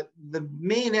 But the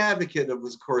main advocate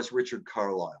was, of course, Richard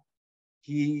Carlisle.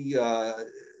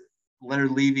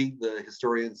 Leonard Levy, the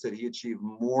historian, said he achieved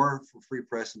more for free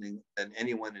press than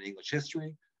anyone in English history.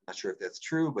 I'm not sure if that's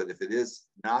true, but if it is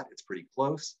not, it's pretty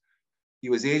close. He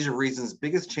was Age of Reason's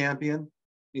biggest champion.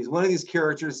 He's one of these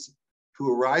characters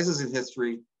who arises in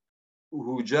history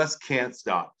who just can't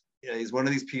stop. He's one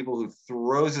of these people who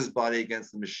throws his body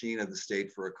against the machine of the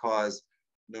state for a cause,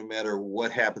 no matter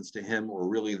what happens to him or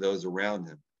really those around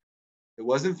him. It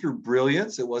wasn't through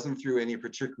brilliance. It wasn't through any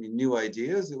particularly new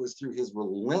ideas. It was through his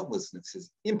relentlessness,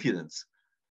 his impudence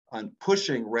on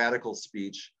pushing radical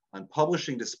speech, on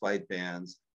publishing despite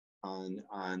bans, on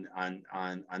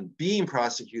being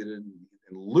prosecuted and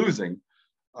losing.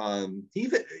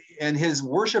 And his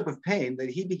worship of Paine, that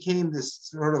he became this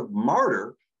sort of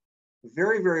martyr,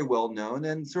 very well known,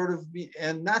 and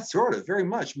very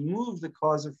much moved the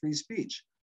cause of free speech.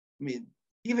 I mean,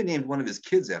 he even named one of his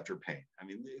kids after Paine. I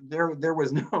mean, there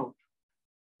was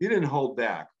he didn't hold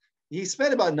back. He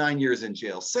spent about 9 years in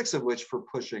jail, 6 of which for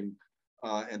pushing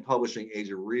and publishing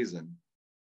Age of Reason.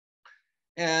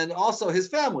 And also his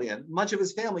family, and much of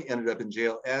his family ended up in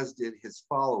jail, as did his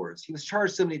followers. He was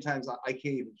charged so many times, I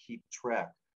can't even keep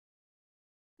track.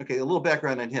 Okay, a little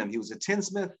background on him. He was a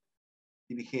tinsmith.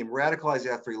 He became radicalized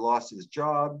after he lost his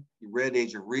job. He read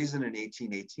Age of Reason in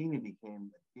 1818. He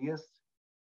became a deist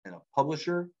and a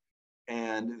publisher,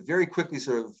 and very quickly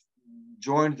sort of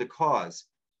joined the cause.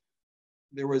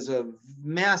 There was a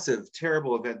massive,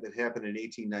 terrible event that happened in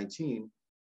 1819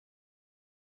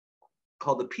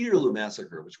 called the Peterloo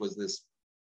Massacre, which was this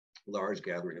large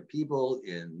gathering of people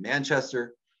in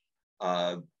Manchester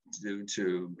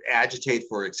to agitate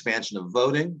for expansion of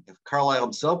voting. If Carlisle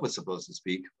himself was supposed to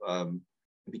speak,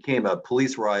 it became a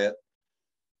police riot.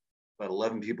 About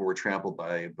 11 people were trampled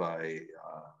by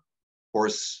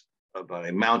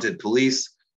mounted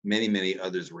police. Many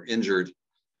others were injured.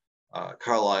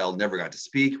 Carlyle never got to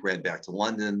speak, ran back to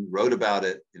London, wrote about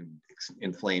it in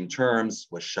inflamed terms,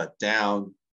 was shut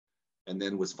down, and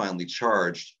then was finally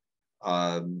charged.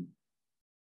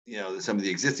 You know, some of the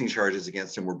existing charges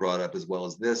against him were brought up as well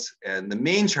as this. And the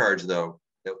main charge, though,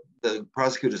 that the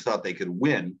prosecutors thought they could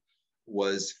win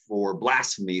was for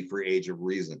blasphemy for age of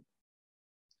reason.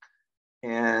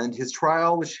 And his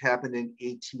trial, which happened in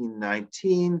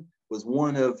 1819, was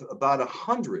one of about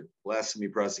 100 blasphemy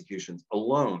prosecutions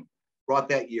alone, brought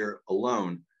that year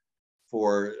alone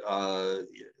for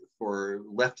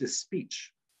leftist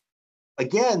speech.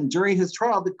 Again, during his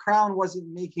trial, the Crown wasn't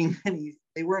making any,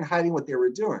 they weren't hiding what they were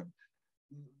doing.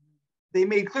 They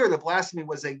made clear that blasphemy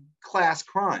was a class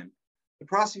crime. The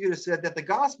prosecutor said that the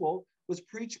gospel was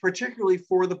preached particularly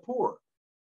for the poor,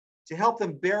 to help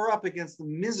them bear up against the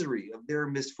misery of their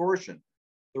misfortune.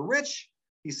 The rich,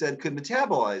 he said, could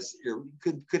metabolize,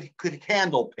 could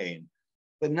handle pain,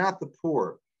 but not the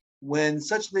poor. When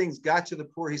such things got to the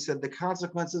poor, he said, the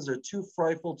consequences are too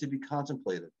frightful to be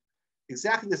contemplated.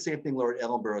 Exactly the same thing Lord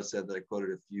Ellenborough said that I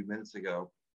quoted a few minutes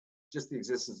ago. Just the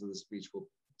existence of the speech will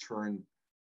turn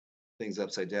things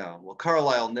upside down. Well,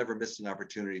 Carlyle never missed an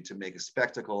opportunity to make a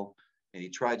spectacle, and he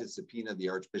tried to subpoena the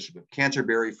Archbishop of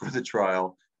Canterbury for the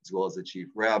trial, as well as the chief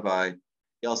rabbi.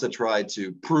 He also tried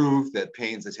to prove that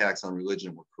Paine's attacks on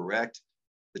religion were correct.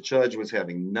 The judge was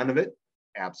having none of it,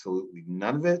 absolutely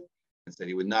none of it, and said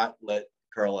he would not let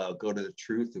Carlyle go to the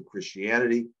truth of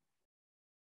Christianity.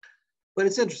 But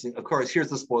it's interesting. Of course, here's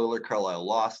the spoiler. Carlyle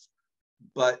lost,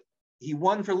 but he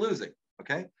won for losing,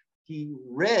 okay? He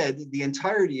read the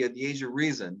entirety of The Age of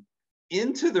Reason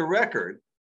into the record.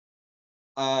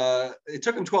 It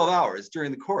took him 12 hours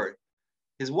during the court.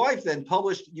 His wife then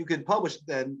published, you could publish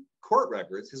then court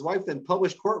records. His wife then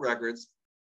published court records,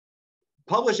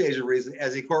 published Age of Reason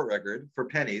as a court record for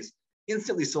pennies,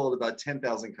 instantly sold about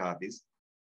 10,000 copies.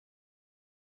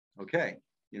 Okay,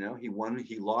 you know, he won,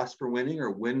 he lost for winning, or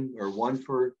won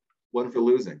for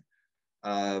losing.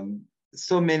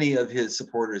 So many of his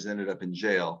supporters ended up in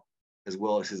jail, as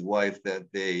well as his wife, that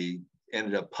they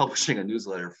ended up publishing a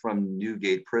newsletter from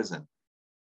Newgate Prison.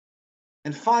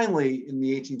 And finally, in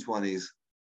the 1820s,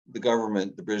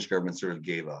 the British government sort of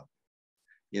gave up.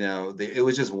 You know, it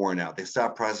was just worn out. They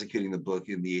stopped prosecuting the book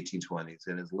in the 1820s.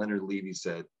 And as Leonard Levy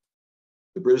said,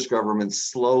 the British government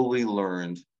slowly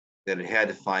learned that it had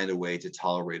to find a way to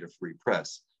tolerate a free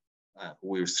press.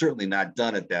 We were certainly not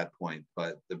done at that point,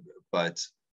 but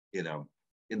you know,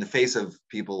 in the face of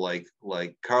people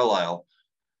like Carlyle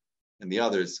and the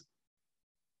others,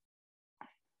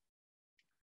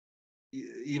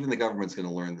 even the government's going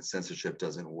to learn that censorship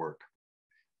doesn't work.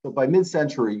 So by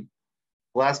mid-century,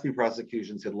 blasphemy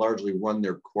prosecutions had largely run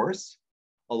their course,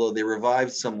 although they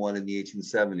revived somewhat in the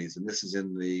 1870s, and this is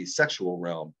in the sexual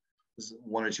realm. There's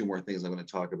one or two more things I'm going to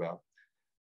talk about.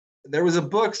 There was a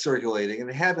book circulating, and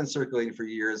it had been circulating for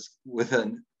years, with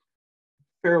a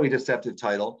fairly deceptive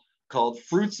title called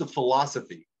Fruits of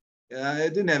Philosophy.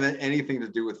 It didn't have anything to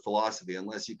do with philosophy,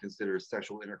 unless you consider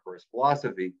sexual intercourse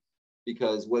philosophy,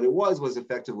 because what it was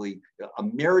effectively a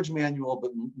marriage manual,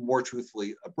 but more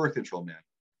truthfully, a birth control manual.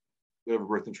 Whatever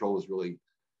birth control was really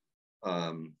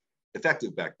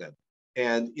effective back then.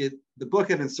 And the book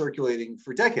had been circulating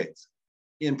for decades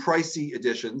in pricey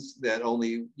editions that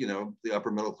only, you know, the upper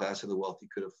middle class or the wealthy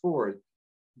could afford.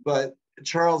 But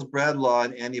Charles Bradlaugh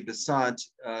and Annie Besant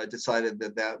decided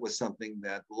that that was something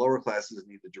that the lower classes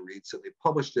needed to read. So they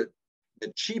published it, a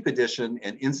cheap edition,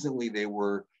 and instantly they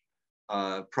were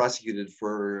prosecuted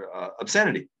for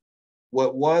obscenity.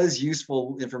 What was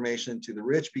useful information to the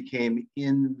rich became,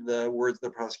 in the words of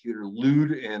the prosecutor,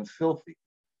 lewd and filthy.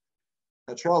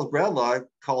 Charles Bradlaugh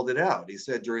called it out. He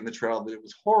said during the trial that it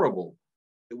was horrible,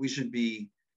 that we should be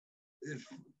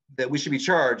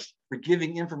charged for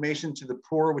giving information to the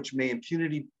poor, which may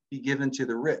impunity be given to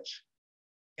the rich.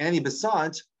 Annie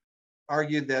Besant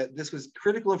argued that this was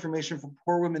critical information for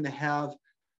poor women to have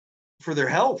for their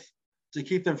health, to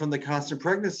keep them from the constant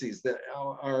pregnancies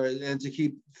and to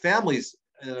keep families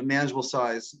at a manageable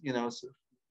size, you know,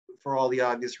 for all the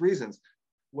obvious reasons.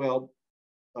 Well,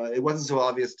 it wasn't so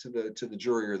obvious to the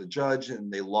jury or the judge,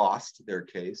 and they lost their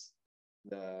case.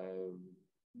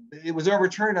 It was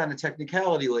overturned on a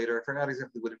technicality later. I forgot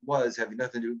exactly what it was, having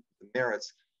nothing to do with the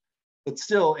merits. But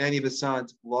still, Annie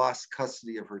Besant lost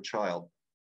custody of her child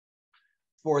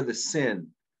for the sin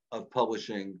of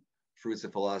publishing Fruits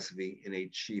of Philosophy in a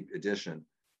cheap edition.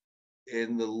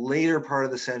 In the later part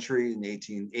of the century, in the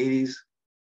 1880s,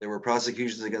 there were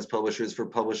prosecutions against publishers for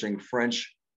publishing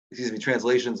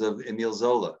translations of Émile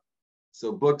Zola.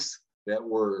 So books that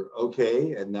were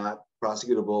okay and not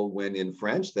prosecutable when in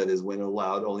French, that is, when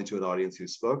allowed only to an audience who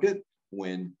spoke it,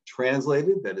 When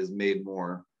translated, that is made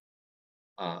more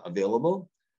available,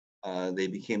 they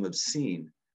became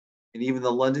obscene. And even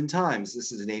the London Times,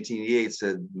 this is in 1888,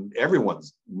 said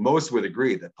most would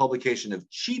agree that publication of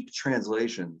cheap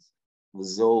translations of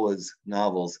Zola's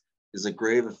novels is a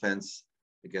grave offense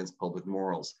against public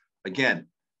morals. Again,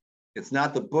 it's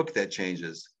not the book that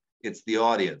changes, it's the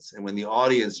audience. And when the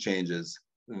audience changes,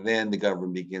 then the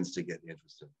government begins to get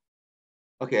interested.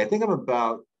 Okay, I think I'm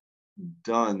about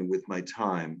done with my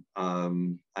time.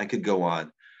 I could go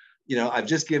on. I've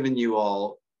just given you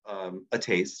all a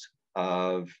taste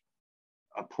of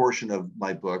a portion of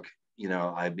my book.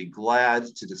 I'd be glad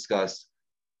to discuss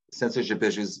censorship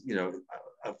issues.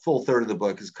 A full third of the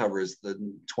book covers the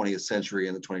 20th century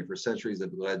and the 21st centuries.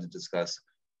 I'd be glad to discuss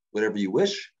whatever you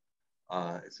wish.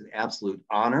 It's an absolute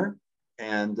honor.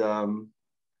 And I'm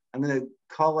going to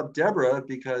call up Deborah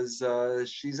because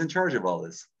she's in charge of all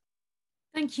this.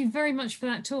 Thank you very much for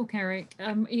that talk, Eric.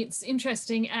 It's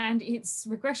interesting, and it's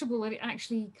regrettable that it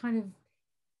actually kind of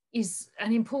is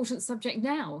an important subject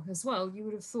now as well. You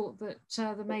would have thought that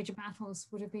the major battles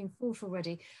would have been fought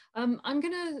already. I'm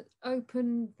going to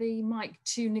open the mic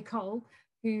to Nicole,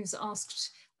 who's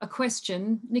asked a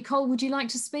question. Nicole, would you like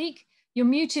to speak? You're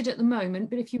muted at the moment,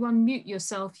 but if you unmute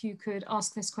yourself, you could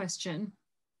ask this question.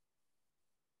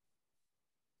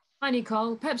 Hi,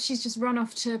 Nicole. Perhaps she's just run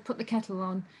off to put the kettle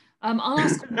on. I'll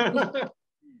ask. Okay.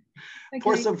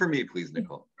 Pour some for me, please,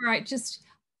 Nicole. All right, just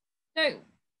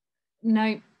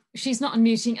no, she's not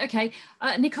unmuting. Okay,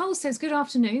 Nicole says, good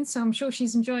afternoon. So I'm sure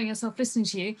she's enjoying herself listening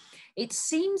to you. It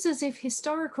seems as if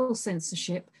historical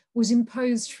censorship was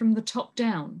imposed from the top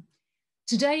down.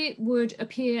 Today, it would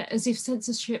appear as if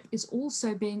censorship is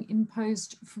also being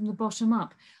imposed from the bottom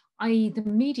up, i.e. the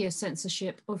media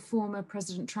censorship of former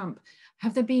President Trump.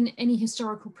 Have there been any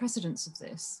historical precedents of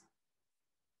this?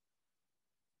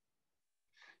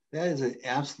 That is an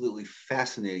absolutely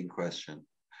fascinating question,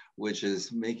 which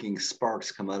is making sparks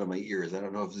come out of my ears. I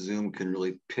don't know if Zoom can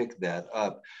really pick that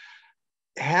up.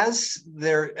 Has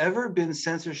there ever been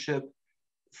censorship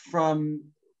from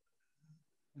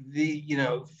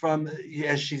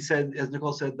as she said, as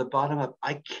Nicole said, the bottom up?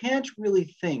 I can't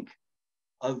really think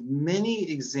of many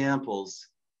examples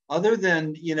other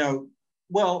than,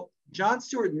 John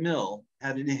Stuart Mill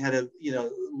had a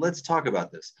let's talk about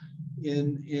this.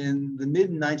 In the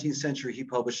mid 19th century, he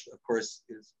published, of course,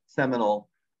 his seminal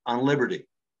On Liberty.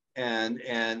 And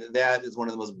that is one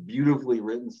of the most beautifully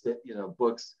written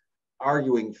books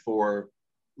arguing for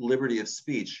liberty of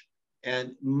speech.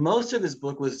 And most of his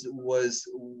book was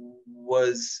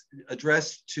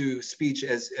addressed to speech,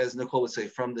 as Nicole would say,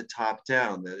 from the top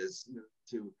down, that is,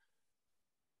 to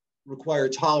require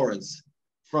tolerance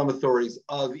from authorities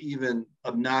of even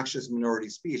obnoxious minority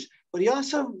speech. But he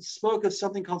also spoke of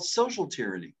something called social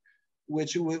tyranny,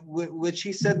 which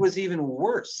he said was even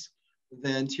worse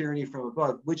than tyranny from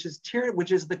above, which is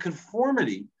the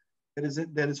conformity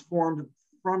that is formed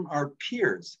from our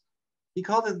peers. He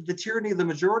called it the tyranny of the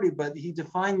majority, but he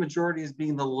defined majority as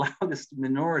being the loudest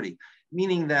minority,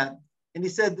 meaning that, and he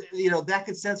said, that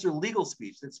could censor legal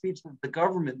speech, that speech that the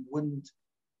government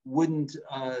wouldn't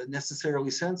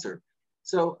necessarily censor.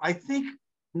 So I think,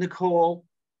 Nicole,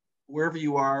 wherever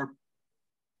you are,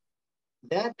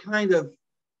 that kind of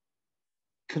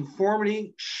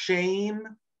conformity,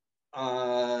 shame,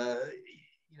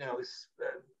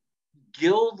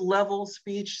 guild level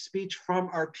speech from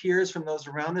our peers, from those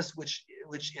around us, which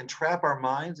entrap our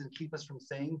minds and keep us from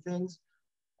saying things,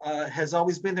 has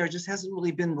always been there. It just hasn't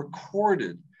really been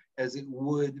recorded as it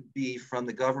would be from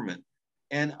the government.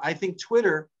 And I think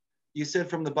Twitter, you said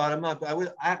from the bottom up, I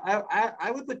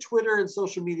would put Twitter and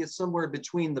social media somewhere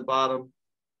between the bottom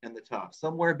and the top,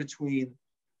 somewhere between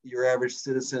your average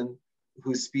citizen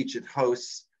whose speech it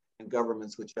hosts and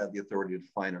governments which have the authority to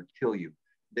fine or kill you.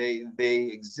 They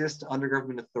exist under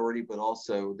government authority, but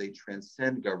also they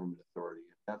transcend government authority.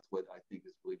 And that's what I think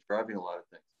is really driving a lot of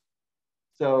things.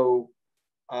 So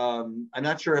I'm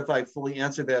not sure if I fully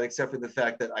answered that, except for the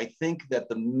fact that I think that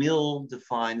the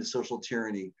Mill-defined social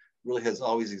tyranny really has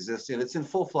always existed. And it's in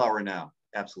full flower now,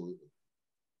 absolutely.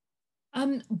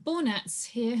 Bornats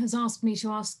here has asked me to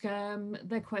ask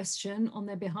their question on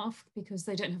their behalf because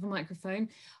they don't have a microphone.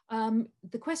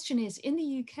 The question is, in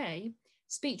the UK,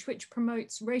 speech which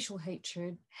promotes racial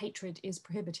hatred is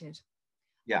prohibited.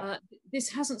 Yeah. This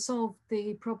hasn't solved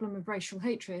the problem of racial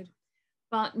hatred,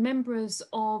 but members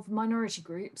of minority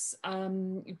groups,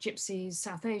 Gypsies,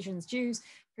 South Asians, Jews,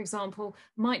 for example,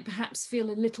 might perhaps feel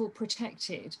a little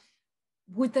protected.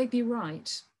 Would they be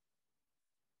right?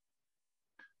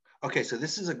 Okay, so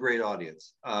this is a great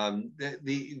audience.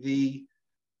 The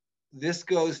this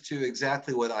goes to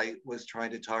exactly what I was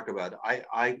trying to talk about.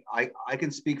 I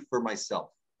can speak for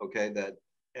myself, okay,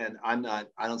 and I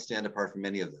don't stand apart from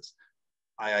any of this.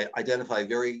 I identify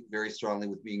very, very strongly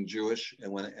with being Jewish,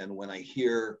 and when I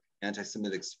hear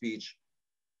anti-Semitic speech,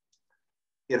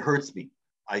 it hurts me.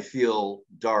 I feel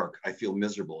dark. I feel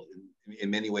miserable. In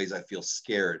many ways, I feel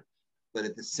scared. But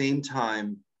at the same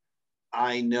time,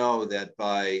 I know that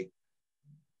by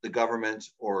the government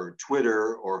or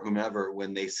Twitter or whomever,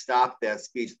 when they stop that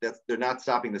speech, they're not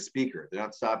stopping the speaker. They're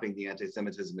not stopping the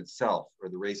anti-Semitism itself or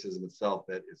the racism itself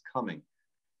that is coming.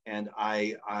 And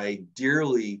I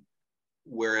dearly,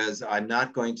 whereas I'm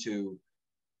not going to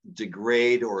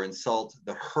degrade or insult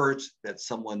the hurt that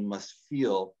someone must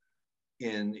feel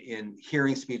in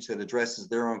hearing speech that addresses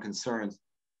their own concerns,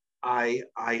 I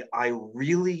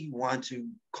really want to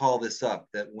call this up,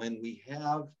 that when we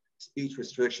have speech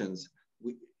restrictions,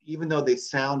 even though they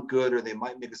sound good or they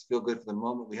might make us feel good for the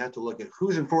moment, we have to look at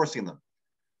who's enforcing them.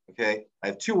 Okay, I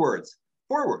have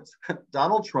four words,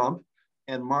 Donald Trump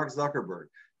and Mark Zuckerberg.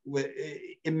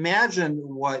 Imagine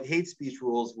what hate speech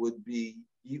rules would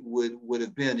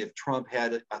have been if Trump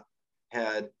had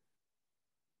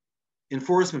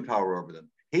enforcement power over them.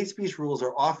 Hate speech rules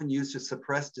are often used to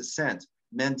suppress dissent.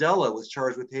 Mandela was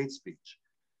charged with hate speech.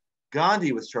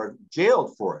 Gandhi was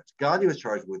jailed for it. Gandhi was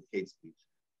charged with hate speech.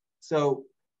 So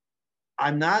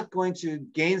I'm not going to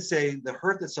gainsay the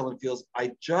hurt that someone feels.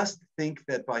 I just think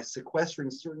that by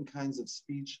sequestering certain kinds of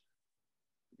speech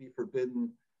to be forbidden,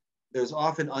 there's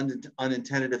often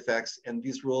unintended effects, and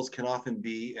these rules can often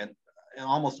be, and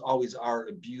almost always are,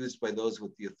 abused by those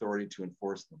with the authority to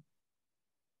enforce them.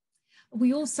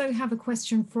 We also have a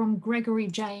question from Gregory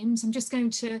James. I'm just going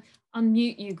to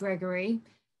unmute you, Gregory.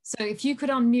 So if you could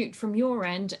unmute from your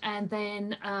end, and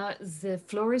then the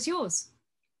floor is yours.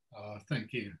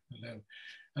 Thank you. Hello.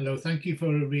 Hello. Thank you for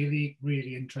a really,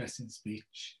 really interesting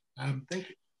speech. Thank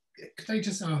you. Could I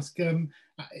just ask,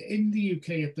 in the UK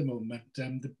at the moment,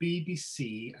 the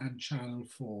BBC and Channel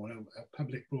 4,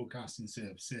 public broadcasting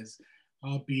services,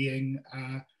 are being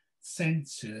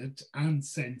censored and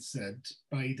censored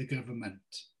by the government.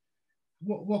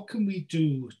 What can we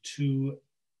do to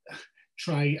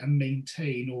try and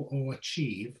maintain or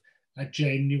achieve a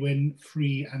genuine,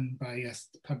 free,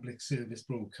 unbiased public service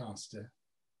broadcaster?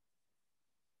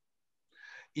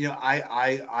 You know,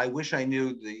 I wish I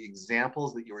knew the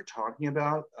examples that you were talking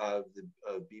about of the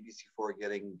BBC4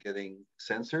 getting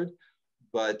censored,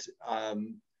 but I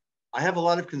have a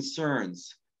lot of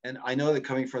concerns. And I know that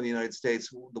coming from the United States,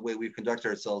 the way we've conducted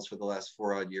ourselves for the last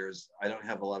 4 odd years, I don't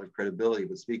have a lot of credibility,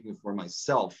 but speaking for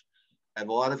myself, I have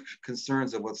a lot of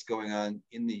concerns of what's going on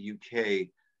in the UK,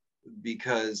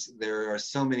 because there are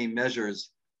so many measures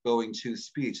going to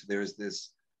speech. There's this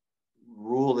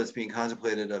rule that's being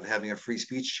contemplated of having a free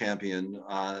speech champion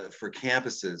for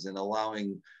campuses, and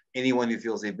allowing anyone who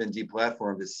feels they've been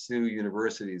deplatformed to sue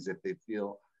universities if they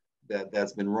feel that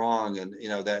that's been wrong. And you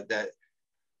know,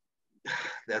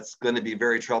 that's going to be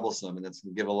very troublesome, and that's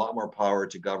going to give a lot more power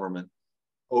to government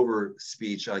over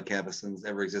speech on campus than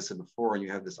ever existed before. And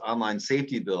you have this online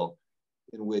safety bill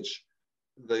in which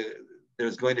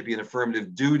there's going to be an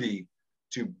affirmative duty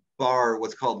to bar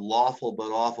what's called lawful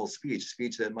but awful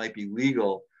speech that might be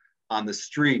legal on the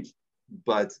street,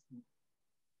 but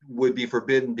would be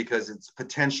forbidden because it's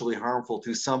potentially harmful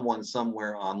to someone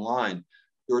somewhere online.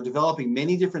 You're developing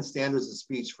many different standards of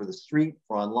speech for the street,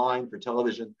 for online, for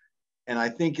television, and I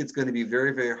think it's going to be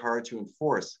very, very hard to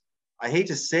enforce. I hate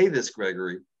to say this,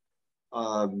 Gregory,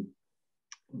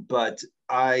 but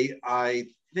I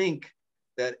think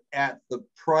that at the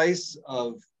price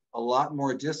of a lot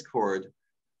more discord,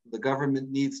 the government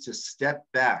needs to step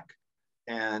back,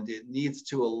 and it needs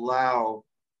to allow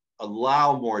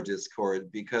more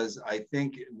discord, because I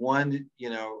think, one, you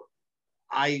know,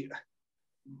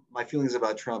 my feelings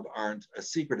about Trump aren't a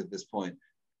secret at this point.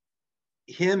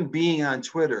 Him being on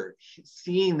Twitter,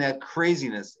 seeing that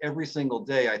craziness every single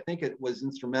day, I think it was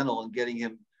instrumental in getting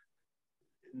him,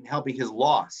 in helping his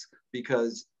loss,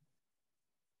 because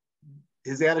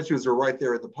his attitudes are right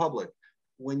there at the public.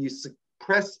 When you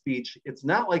suppress speech, it's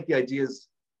not like the ideas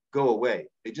go away.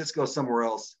 They just go somewhere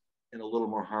else and a little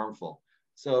more harmful.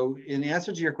 So in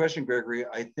answer to your question, Gregory,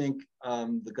 I think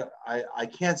I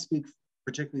can't speak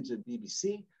particularly to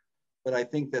BBC, but I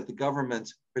think that the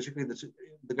government, particularly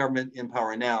the government in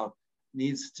power now,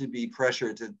 needs to be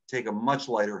pressured to take a much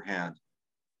lighter hand.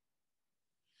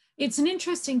 It's an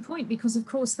interesting point, because of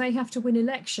course they have to win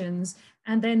elections,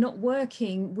 and they're not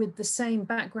working with the same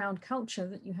background culture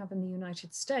that you have in the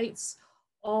United States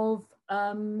of,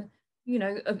 you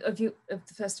know, of the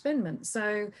First Amendment.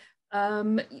 So There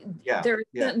are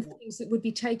certain things that would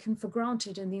be taken for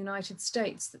granted in the United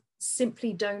States that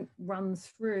simply don't run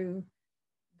through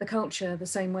the culture the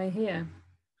same way here.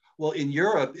 Well, in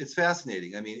Europe, it's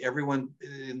fascinating. I mean, everyone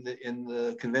in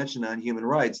the Convention on Human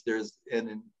Rights, there's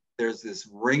this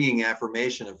ringing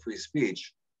affirmation of free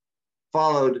speech,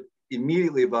 followed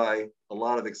immediately by a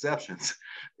lot of exceptions,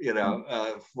 you know,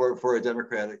 for a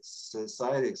democratic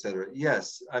society, et cetera.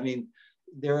 Yes, I mean,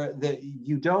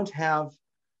 you don't have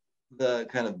the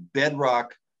kind of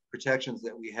bedrock protections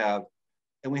that we have,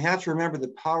 and we have to remember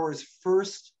that power's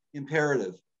first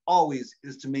imperative always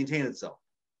is to maintain itself.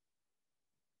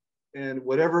 And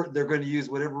whatever they're going to use,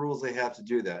 whatever rules they have to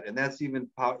do that, and that's even,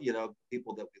 you know,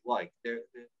 people that we like.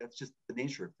 That's just the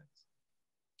nature of things.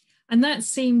 And that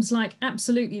seems like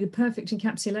absolutely the perfect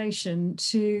encapsulation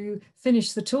to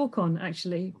finish the talk on,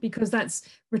 actually, because that's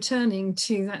returning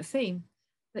to that theme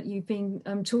that you've been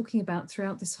talking about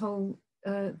throughout this whole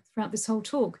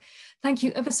talk. Thank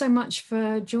you ever so much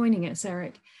for joining us,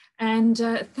 Eric, and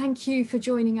thank you for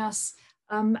joining us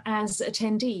as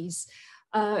attendees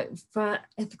for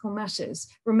Ethical Matters.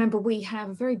 Remember, we have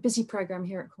a very busy program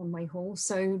here at Conway Hall,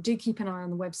 so do keep an eye on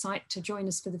the website to join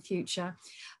us for the future.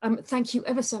 Thank you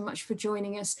ever so much for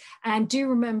joining us, and do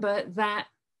remember that,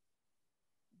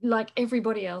 like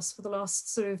everybody else for the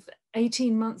last sort of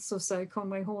 18 months or so,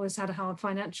 Conway Hall has had a hard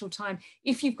financial time.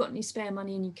 If you've got any spare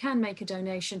money and you can make a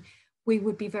donation, we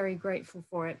would be very grateful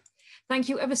for it. Thank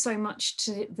you ever so much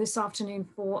this afternoon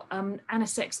for Anna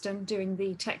Sexton doing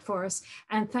the tech for us.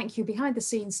 And thank you behind the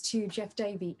scenes to Jeff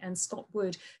Davey and Scott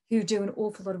Wood, who do an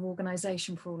awful lot of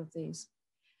organization for all of these.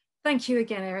 Thank you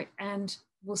again, Eric, and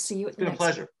we'll see you at the next one.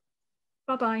 It's been a pleasure.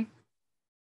 Bye-bye.